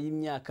Kicukiro nyuma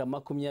y'imyaka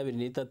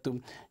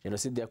 23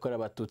 jenoside yakorewe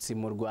abatutsi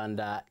mu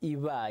Rwanda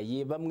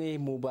ibaye, bamwe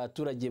mu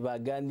baturage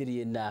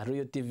baganiriye na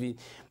Royal TV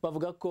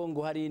bavuga ko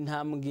ngo hari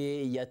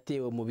intambwe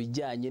yatewe mu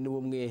bijyanye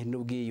n'ubumwe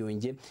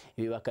n'ubwiyunge.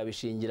 Ibi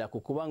bakabishingira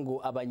ku kuba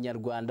ngo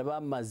abanyarwanda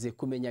bamaze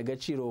kumenya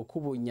agaciro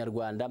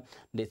k'ubunyarwanda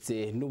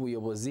ndetse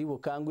n'ubuyobozi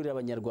bukangurira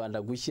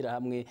abanyarwanda gushyira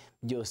hamwe,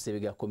 byose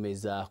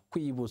bigakomeza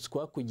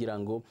kwibutswa kugira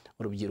ngo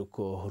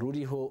urubyiruko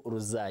ruriho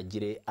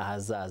ruzagire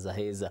ahazaza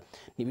heza.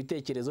 Ni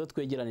ibitekerezo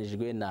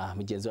twegeranijwe na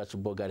mugenzi wacu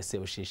Bogar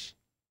Sebushishi.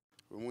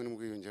 Ubumwe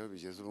n'ubwiyunge aho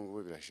bigeze ubu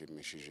ngubu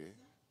birashimishije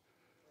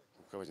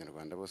kuko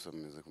abanyarwanda bose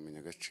bamaze kumenya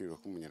agaciro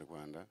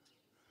k'umunyarwanda,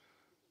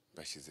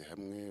 bashyize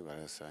hamwe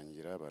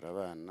barasangira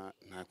barabana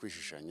nta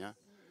kwishishanya,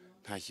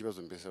 nta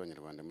kibazo, mbese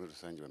abanyarwanda muri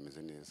rusange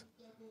bameze neza.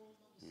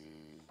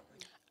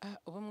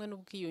 Ubumwe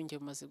n'ubwiyunge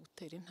bumaze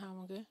gutera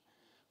intambwe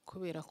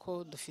kubera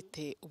ko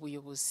dufite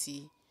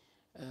ubuyobozi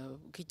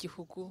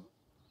bw'igihugu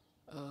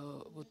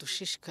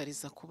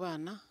budushishikariza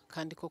kubana,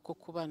 kandi koko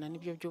kubana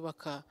nibyo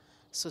byubaka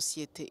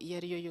sosiyete iyo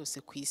ari yo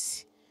yose ku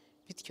isi.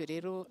 Bityo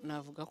rero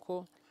navuga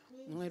ko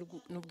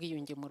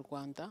n'ubwiyunge mu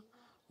Rwanda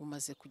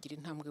bumaze kugira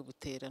intambwe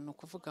butera. Ni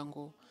ukuvuga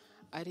ngo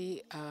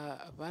ari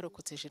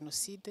abarokotse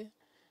jenoside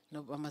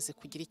bamaze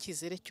kugira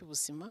icyizere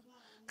cy'ubuzima,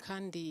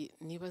 kandi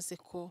nibaze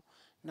ko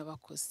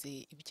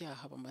n'abakoze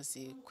ibyaha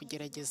bamaze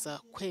kugerageza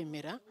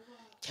kwemera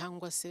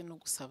cyangwa se no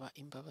gusaba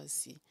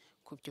imbabazi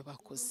ku byo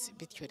bakoze.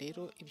 Bityo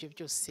rero ibyo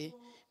byose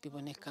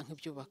biboneka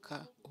nk'ibyubaka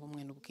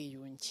ubumwe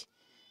n'ubwiyunge.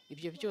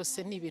 Ibyo byose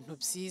ni ibintu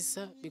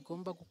byiza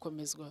bigomba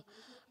gukomezwa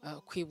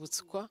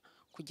kwibutswa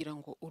kugira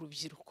ngo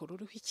urubyiruko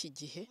ruriho iki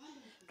gihe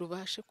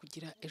rubashe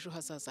kugira ejo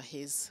hazaza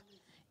heza.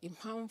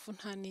 Impamvu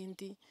nta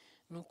nindi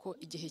ni uko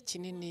igihe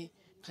kinini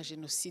nka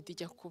jenoside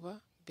ijya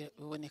kuba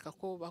biboneka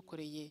ko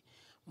bakoreye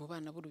mu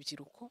bana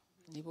b'urubyiruko,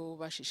 nibo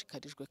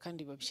bashishikarijwe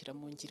kandi babishyira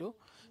mu ngiro.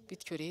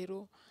 Bityo rero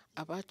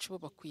abacu bo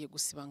bakwiye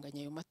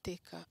gusibanganya ayo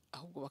mateka,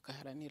 ahubwo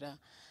bakaharanira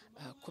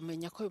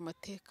kumenya ko ayo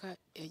mateka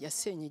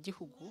yasenye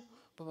igihugu,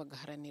 bo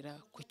bagaharanira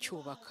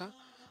kucyubaka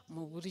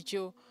mu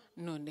buryo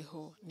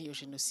noneho n'iyo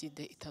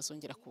jenoside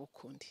itazongera kuba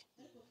ukundi.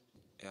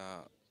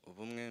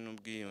 Ubumwe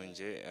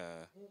n'ubwiyunge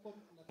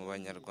mu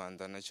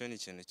banyarwanda nacyo ni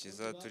ikintu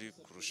cyiza turi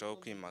kurushaho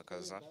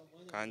kwimakaza,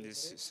 kandi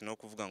si no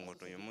kuvuga ngo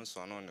uyu munsi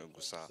wa none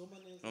gusa,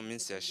 no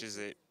minsi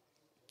yashize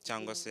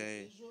cyangwa se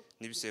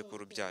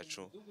n'ibisekuru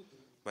byacu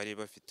bari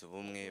bafite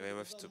ubumwe, bari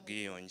bafite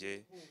ubwiyunge,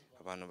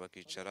 abantu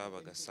bakicara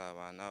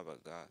bagasabana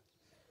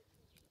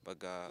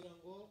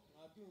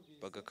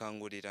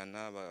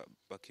bagakangurirana,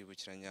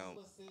 bakibukiranya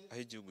aho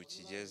igihugu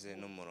kigeze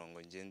n'umurongo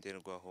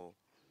ngenderwaho.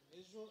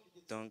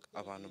 Donc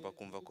abantu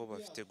bakumva ko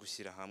bafite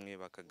gushyira hamwe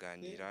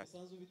bakaganira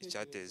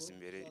icyateza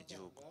imbere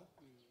igihugu.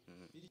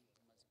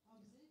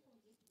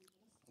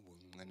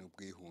 Ubumwe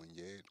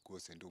n'ubwiyunge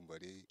rwose ndumva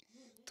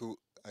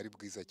ari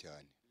bwiza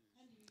cyane.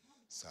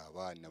 Si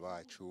abana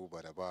bacu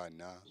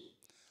barabana,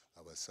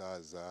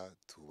 abasaza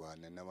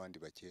tubana n'abandi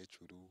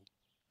bakecuru,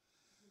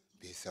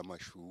 mbese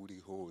amashuri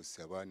hose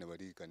abana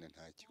barigana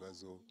nta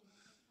kibazo,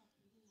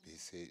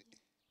 mbese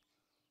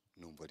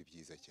numva ari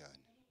byiza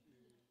cyane.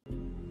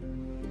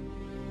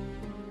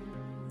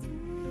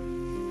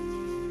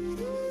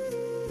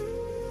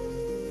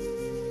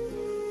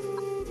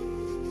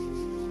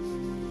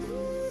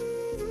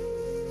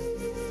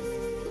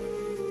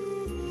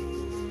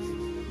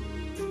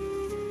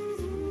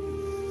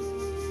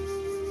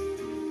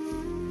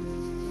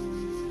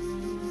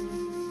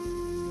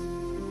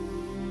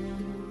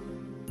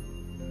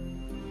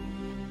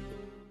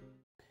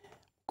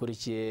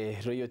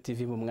 Kurikiye Royal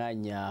TV mu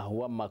mwanya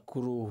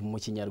w'amakuru mu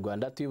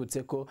Kinyarwanda.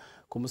 Twibutse ko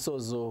ku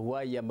musozo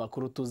w'aya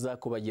makuru tuza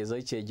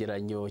kubagezaho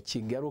icyegeranyo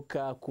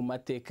kigaruka ku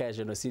mateka ya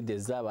jenoside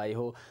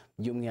zabayeho,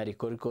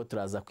 by'umwihariko ariko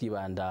turaza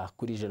kwibanda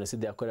kuri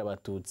jenoside yakorewe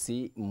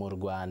abatutsi mu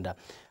Rwanda.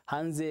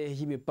 Hanze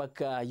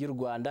y'imipaka y'u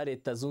Rwanda,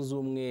 Leta Zunze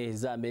Ubumwe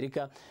za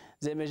Amerika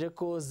zemeje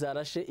ko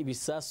zarashe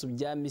ibisasu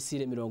bya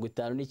misile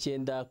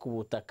 59 ku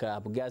butaka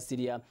bwa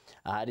Syria,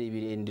 ahari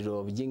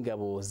ibirindiro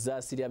by'ingabo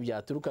za Syria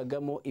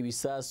byaturukagamo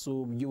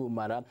ibisasu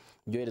by'ubumara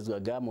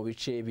byoherezwaga mu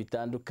bice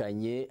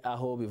bitandukanye,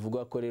 aho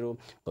bivugwa ko rero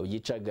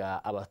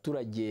byicaga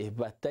abaturage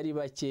batari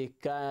bake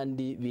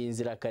kandi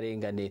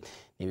b'inzirakarengane.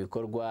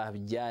 Ibikorwa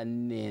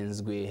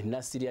byanenzwe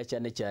na Syria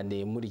cyane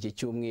cyane muri iki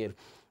cyumweru.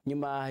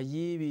 Nyuma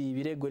y'ibi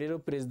birego rero,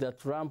 Perezida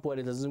Trump wa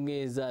Leta Zunze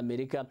Ubumwe za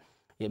Amerika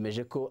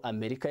yemeje ko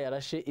Amerika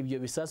yarashe ibyo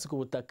bisasu ku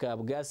butaka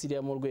bwa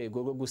Syria mu rwego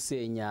rwo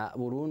gusenya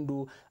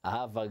burundu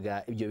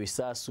ahavaga ibyo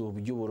bisasu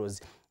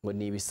by'uburozi. Ngo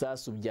ni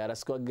ibisasu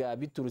byaraswaga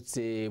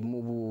biturutse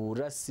mu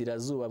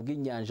burasirazuba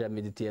bw'inyanja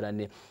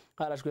Mediterane.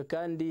 Harashwe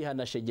kandi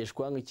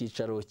hanashegeshwa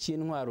nk'icyicaro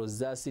cy'intwaro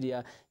za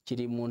Syria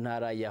kiri mu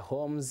ntara ya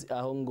Homs,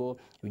 aho ngo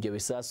ibyo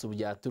bisasu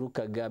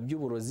byaturukaga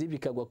by'uburozi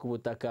bikagwa ku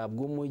butaka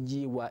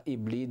bw'umujyi wa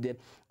Iblid,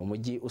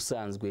 umujyi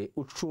usanzwe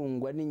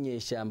ucungwa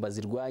n'inyeshyamba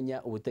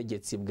zirwanya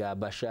ubutegetsi bwa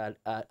Bashar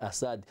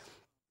al-Assad.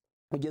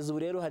 Kugeza ubu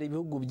rero hari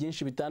ibihugu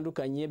byinshi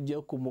bitandukanye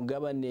byo ku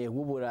mugabane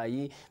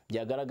w'Uburayi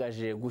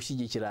byagaragaje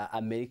gushyigikira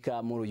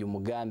Amerika muri uyu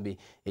mugambi.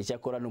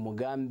 Icyakora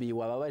n'umugambi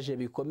wababaje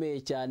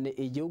bikomeye cyane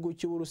igihugu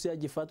cy'Uburusiya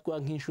gifatwa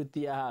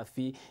nk'inshuti ya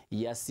hafi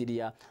ya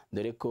Syria,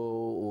 dore ko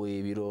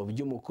ibiro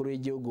by'umukuru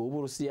w'igihugu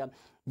w'Uburusiya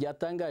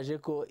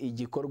byatangaje ko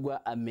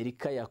igikorwa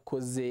Amerika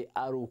yakoze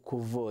ari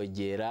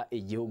ukuvogera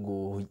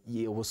igihugu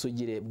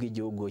ubusugire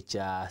bw'igihugu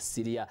cya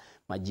Syria.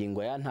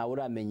 Magingo ya ntawe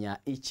uramenya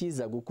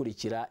ikiza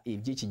gukurikira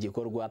iby'iki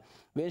gikorwa.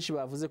 Benshi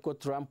bavuze ko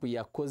Trump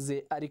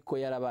yakoze ariko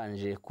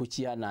yarabanje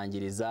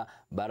kukihanangiriza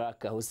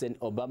Barack Hussein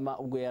Obama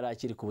ubwo yari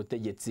akiri ku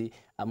butegetsi,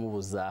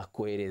 amubuza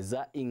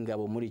kohereza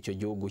ingabo muri icyo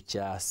gihugu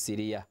cya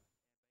Syria.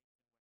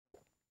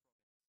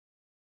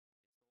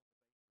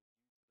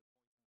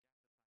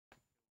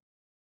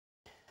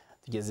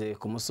 Tugeze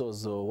ku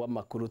musozo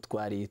w'amakuru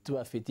twari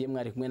tubafitiye,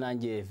 mwari kumwe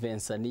nanjye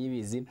Vincent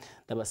Niyibizi,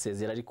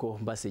 ndabasezera ariko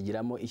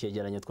mbasigiramo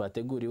icyegeranyo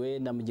twateguriwe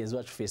na mugenzi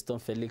wacu Fiston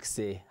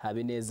Felix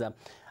Habineza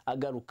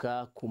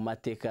agaruka ku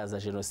mateka za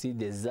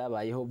jenoside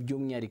zabayeho,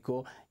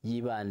 by'umwihariko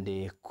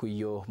yibande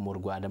kuyo mu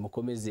Rwanda.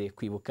 Mukomeze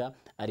kwibuka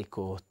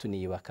ariko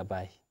tuniyubaka.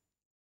 Bye.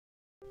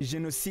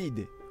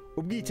 Jenoside,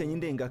 ubwicanyi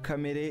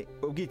ndengakamere,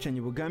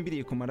 ubwicanyi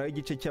bugambiriye kumaraho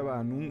igice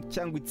cy'abantu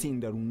cyangwa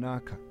itsinda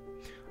runaka.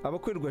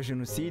 Abakorerwa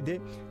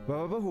jenoside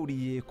baba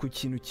bahuriye ku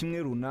kintu kimwe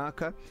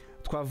runaka,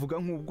 twavuga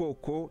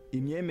nk'ubwoko,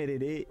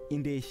 imyemerere,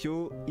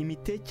 indeshyo,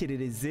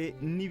 imitekerereze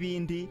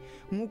n'ibindi,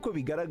 nk'uko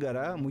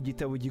bigaragara mu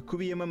gitabo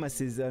gikubiyemo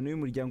amasezerano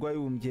y'umuryango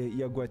w'abibumbye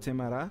ya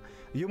Guatemala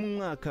yo mu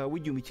mwaka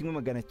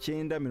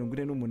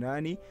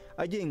w'1948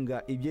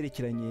 agenga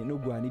ibyerekeranye no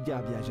guhana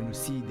ibyaha bya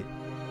jenoside.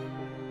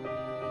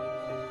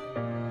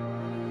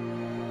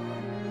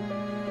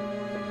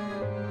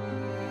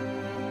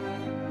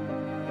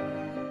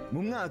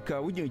 Mu mwaka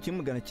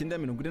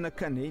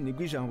w'1944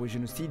 nibwo ijambo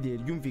jenoside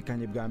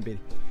ryumvikanye bwa mbere.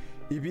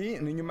 Ibi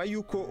ni nyuma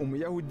y'uko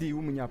umuyahudi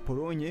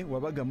w'umunyapolonye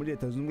wabaga muri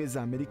Leta Zunze Ubumwe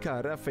za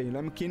Amerika, Raphael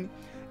Lemkin,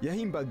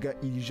 yahimbaga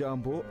iri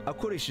jambo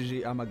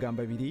akoresheje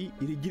amagambo abiri,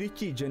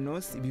 irigiriki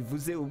genos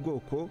bivuze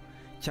ubwoko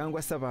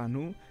cyangwa se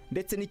abantu,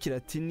 ndetse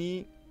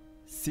n'ikilatini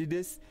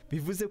sides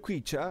bivuze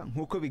kwica,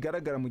 nk'uko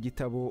bigaragara mu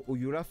gitabo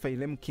uyu Raphael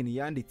Lemkin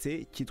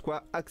yanditse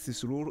cyitwa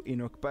Axis Rule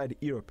in Occupied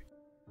Europe.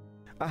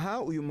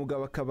 Aha uyu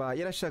mugabo akaba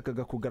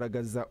yarashakaga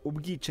kugaragaza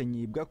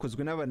ubwicanyi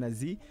bwakozwe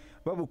n'abanazi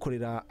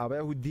babukorera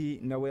abayahudi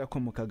nawe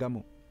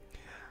yakomokagamo.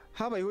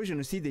 Habayeho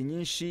jenoside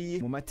nyinshi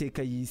mu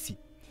mateka y'isi.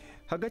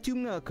 Hagati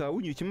y'umwaka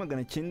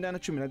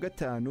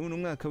w'1915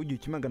 n'umwaka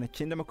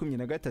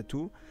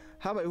w'1923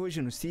 habayeho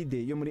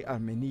jenoside yo muri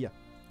Armenia.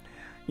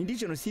 Indi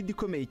jenoside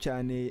ikomeye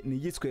cyane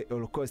ni yiswe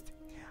Holocaust.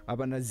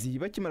 Abanazi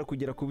bakimara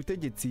kugera ku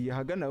butegetsi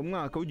hagana mu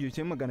mwaka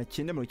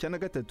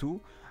w'1993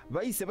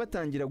 bahise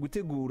batangira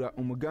gutegura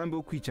umugambi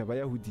wo kwica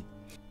abayahudi.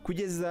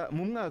 Kugeza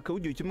mu mwaka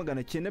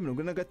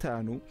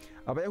w'1945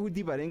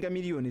 abayahudi barenga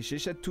miliyoni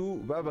 6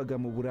 babaga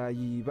mu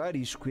Burayi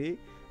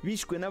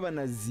bishwe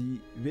n'abanazi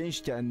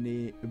benshi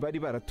cyane bari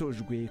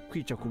baratojwe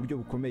kwica ku buryo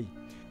bukomeye.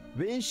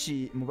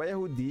 Benshi mu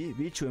bayahudi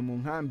biciwe mu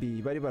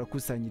nkambi bari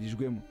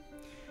barakusanyirijwemo.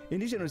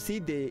 Indi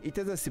jenoside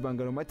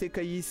itazasibangana mu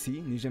mateka y'isi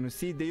ni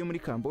jenoside yo muri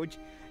Cambodia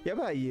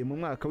yabaye mu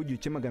mwaka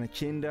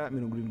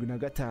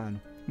w'1975.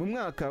 Mu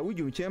mwaka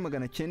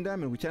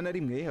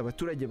w'1991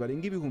 abaturage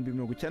barenga ibihumbi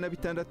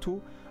 96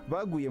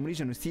 baguye muri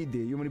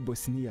jenoside yo muri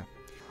Bosnia.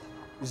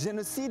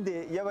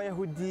 Jenoside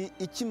y'abayahudi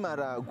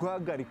ikimara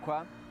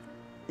guhagarikwa,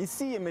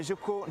 isi yemeje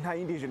ko nta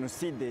yindi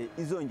jenoside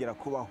izongera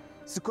kubaho.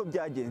 Siko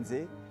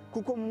byagenze,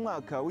 kuko mu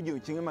mwaka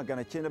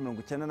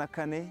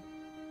w'1994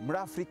 muri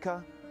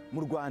Afrika,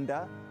 mu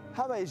Rwanda,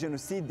 habaye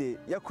jenoside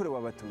yakorewe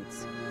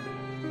abatutsi.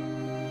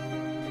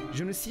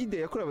 Jenoside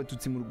yakorewe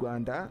abatutsi mu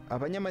Rwanda,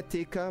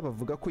 abanyamateka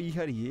bavuga ko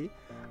yihariye,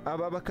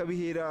 aba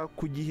bakabihera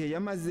ku gihe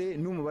yamaze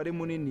n'umubare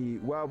munini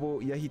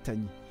wabo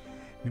yahitanye.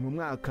 Ni mu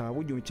mwaka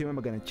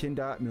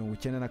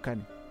w'1994.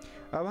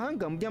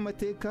 Abahanga mu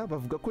by'amateka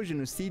bavuga ko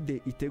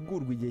jenoside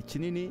itegurwa igihe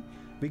kinini,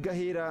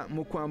 bigahera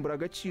mu kwambura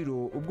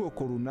agaciro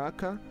ubwoko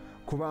runaka,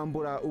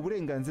 kubambura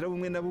uburenganzira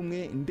bumwe na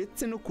bumwe,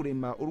 ndetse no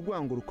kurema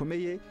urwango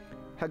rukomeye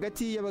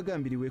hagati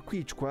y'abagambiriwe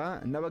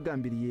kwicwa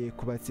n'abagambiriye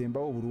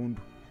kubatsembaho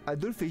burundu.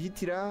 Adolf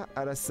Hitler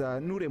arasa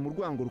n'urema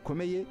urwango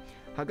rukomeye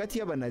hagati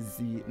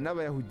y'abanazi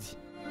n'abayahudi.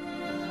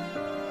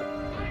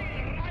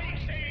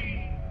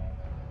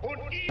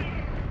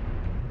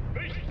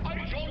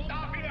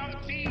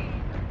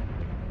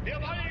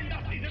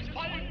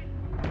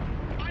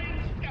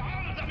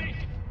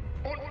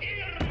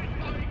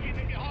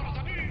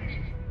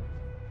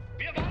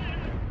 Wir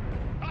wollen,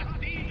 dass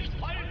dieses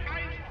Volk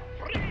ein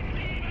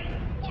friedliches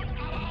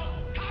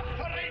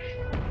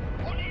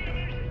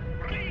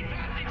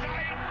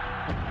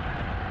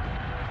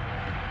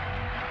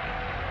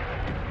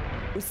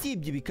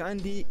usibye ibi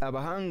kandi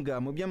abahanga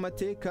mu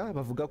by'amateka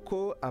bavuga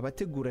ko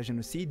abategura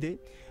jenoside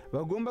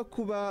bagomba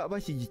kuba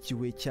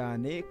bashyigikiwe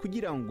cyane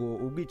kugira ngo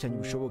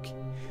ubwicanyi bushoboke.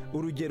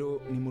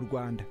 Urugero ni mu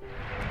Rwanda.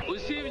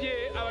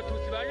 Usibye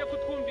abatutsi baje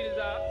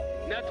kutwumviriza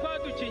na twa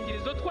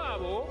dukingirizo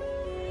twabo,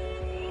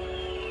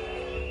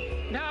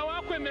 nta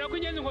wakwemera ko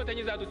inyenzi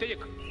inkotanyi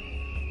zadutegeka.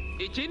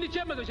 Ikindi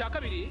cyemezo cya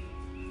kabiri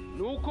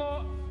ni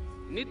uko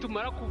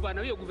nitumara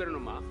kuvanaho iyo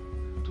guverinoma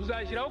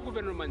tuzashyiraho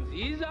guverinoma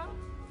nziza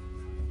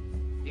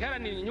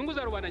iharanira inyungu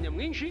za rubanda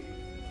nyamwinshi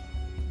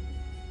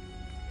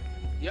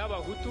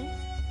y'abahutu.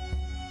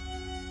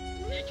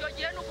 Icyo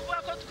gihe ni ukuvuga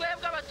ko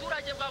twebwe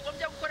abaturage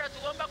bagombye gukorera,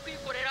 tugomba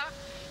kwikorera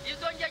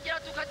izo ngegera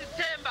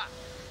tukazitemba.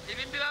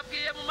 Ibi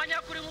mbibabwiye mu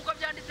manyakuri nk'uko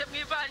byanditse mu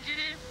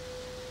ivanjiri.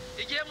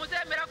 Igihe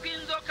muzemera ko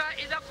inzoka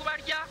iza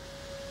kubarya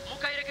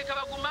mukayireka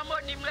ikabagumamo,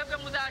 ni mwebwe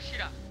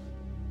muzashira.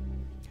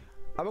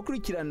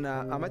 Abakurikirana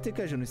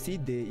amateka ya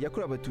jenoside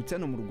yakorewe abatutsi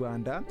hano mu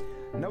Rwanda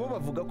nabo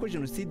bavuga ko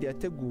jenoside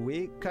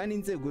yateguwe kandi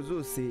inzego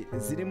zose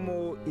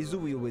zirimo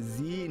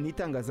iz'ubuyobozi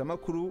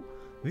n'itangazamakuru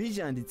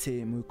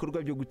bijanditse mu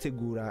bikorwa byo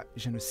gutegura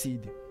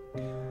jenoside.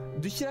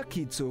 Dushyira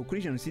kitso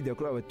kuri jenoside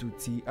yakorewe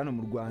abatutsi hano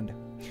mu Rwanda.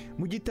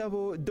 Mu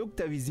gitabo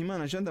Dr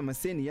Bizimana Jean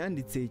Damascene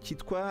yanditse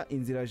cyitwa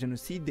Inzira ya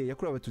jenoside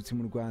yakorewe abatutsi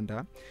mu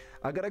Rwanda,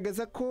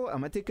 agaragaza ko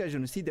amateka ya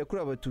jenoside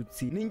yakorewe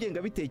abatutsi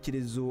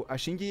n'ingengabitekerezo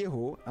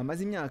ashingiyeho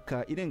amaze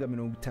imyaka irenga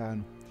 50.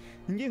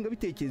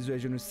 Ingengabitekerezo ya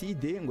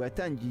jenoside ngo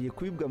yatangiye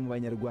kubibwa mu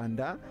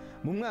Banyarwanda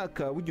mu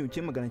mwaka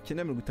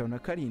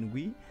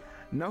w'1957,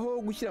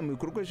 naho gushyira mu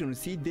bikorwa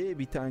jenoside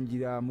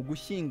bitangira mu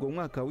Gushyingo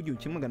umwaka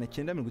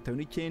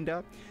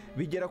w'1959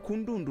 bigera ku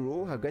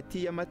ndunduro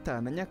hagati ya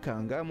Mata na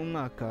Nyakanga mu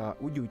mwaka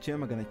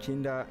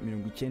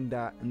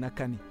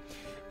w'1994.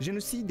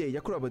 Jenoside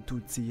yakorewe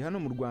abatutsi hano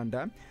mu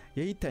Rwanda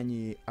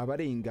yahitanye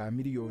abarenga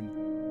miliyoni.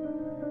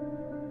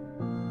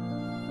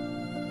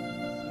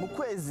 Mu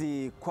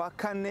kwezi kwa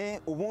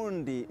kane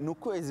ubundi ni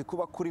ukwezi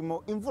kuba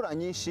kurimo imvura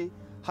nyinshi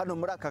hano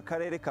muri aka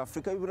karere ka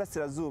Afurika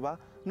y'Iburasirazuba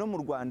no mu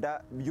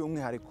Rwanda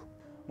by'umwihariko.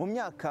 Mu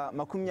myaka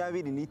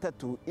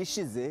 23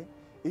 ishize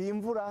iyi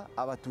mvura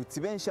abatutsi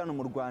benshi hano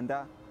mu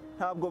Rwanda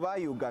ntabwo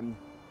bayugamye,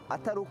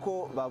 atari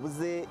uko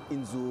babuze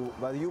inzu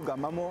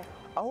bayugamamo,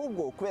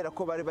 ahubwo kubera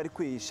ko bari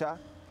kwihisha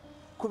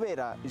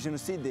kubera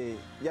jenoside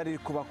yari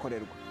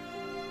kubakorerwa.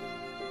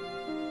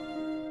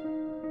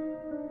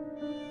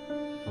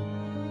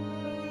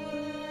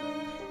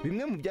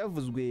 Bimwe mu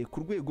byavuzwe ku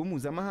rwego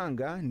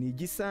mpuzamahanga ni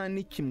igisa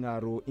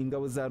n'ikimwaro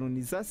ingabo za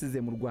Loni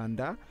zasize mu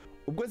Rwanda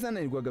ubwo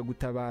zananirwaga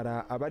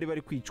gutabara abari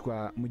bari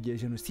kwicwa mu gihe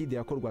jenoside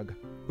yakorwaga.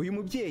 Uyu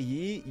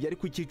mubyeyi yari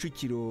ku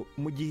Kicukiro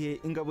mu gihe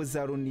ingabo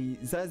za Loni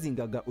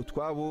zazingaga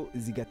utwabo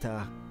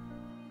zigataha.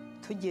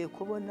 Tugiye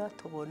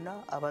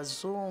tubona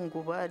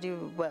abazungu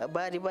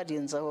bari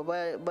barinze aho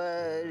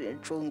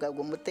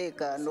bacungaga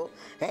umutekano,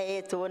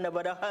 tubona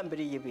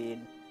barahambiriye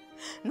ibintu.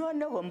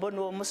 Noneho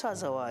mbona uwo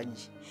musaza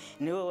wanjye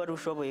niwe wari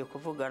ushoboye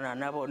kuvugana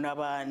nabo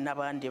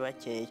n'abandi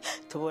bakeya,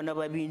 tubona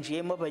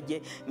babinjiyemo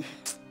bagiye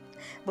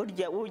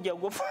burya ujya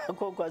gupfa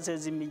ko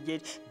kwaseza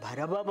imigeri,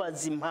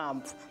 barababaza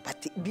impamvu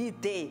bati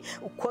bite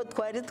uko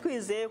twari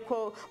twizeye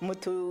ko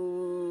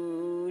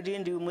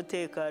muturindiye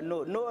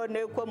umutekano,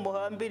 none ko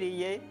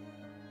muhambiriye.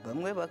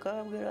 Bamwe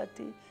bakababwira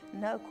ati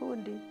nta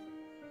kundi,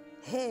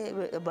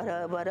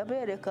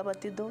 barabereka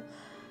bati do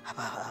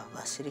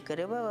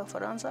abasirikare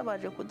b'Abafaransa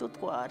baje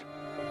kudutwara.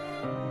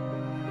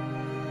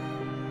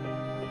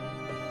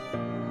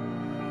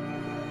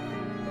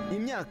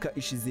 Imyaka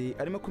ishize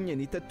ari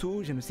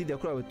 23 jenoside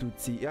yakorewe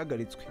abatutsi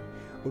yahagaritswe.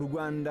 U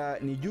Rwanda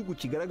ni igihugu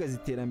kigaragaza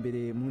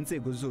iterambere mu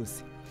nzego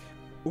zose.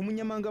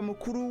 Umunyamabanga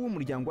mukuru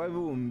w'umuryango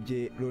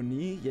w'abibumbye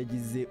Loni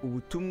yagize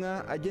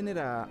ubutumwa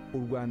agenera u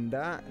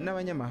Rwanda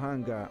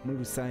n'abanyamahanga muri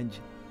rusange.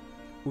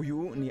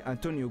 Uyu ni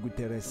Antonio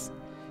Guterres.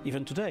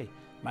 Even today,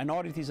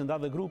 minorities and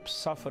other groups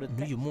suffer.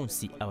 N'uyu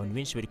munsi abantu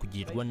benshi bari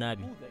kugirirwa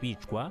nabi,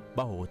 bicwa,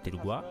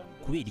 bahohoterwa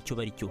kubera icyo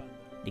bari cyo.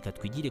 Reka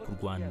twigire ku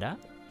Rwanda,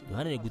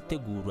 duharanire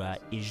gutegura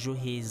ejo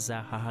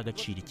heza haha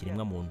agaciro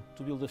ikiremwa muntu.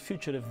 To build a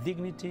future of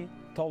dignity,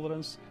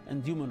 tolerance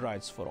and human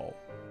rights for all.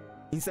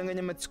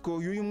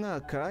 Insanganyamatsiko y'uyu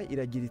mwaka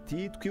iragira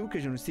iti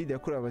twibuke jenoside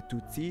yakorewe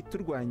abatutsi,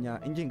 turwanya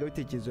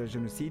ingengabitekerezo ya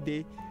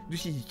jenoside,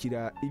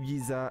 dushyigikira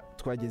ibyiza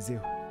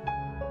twagezeho.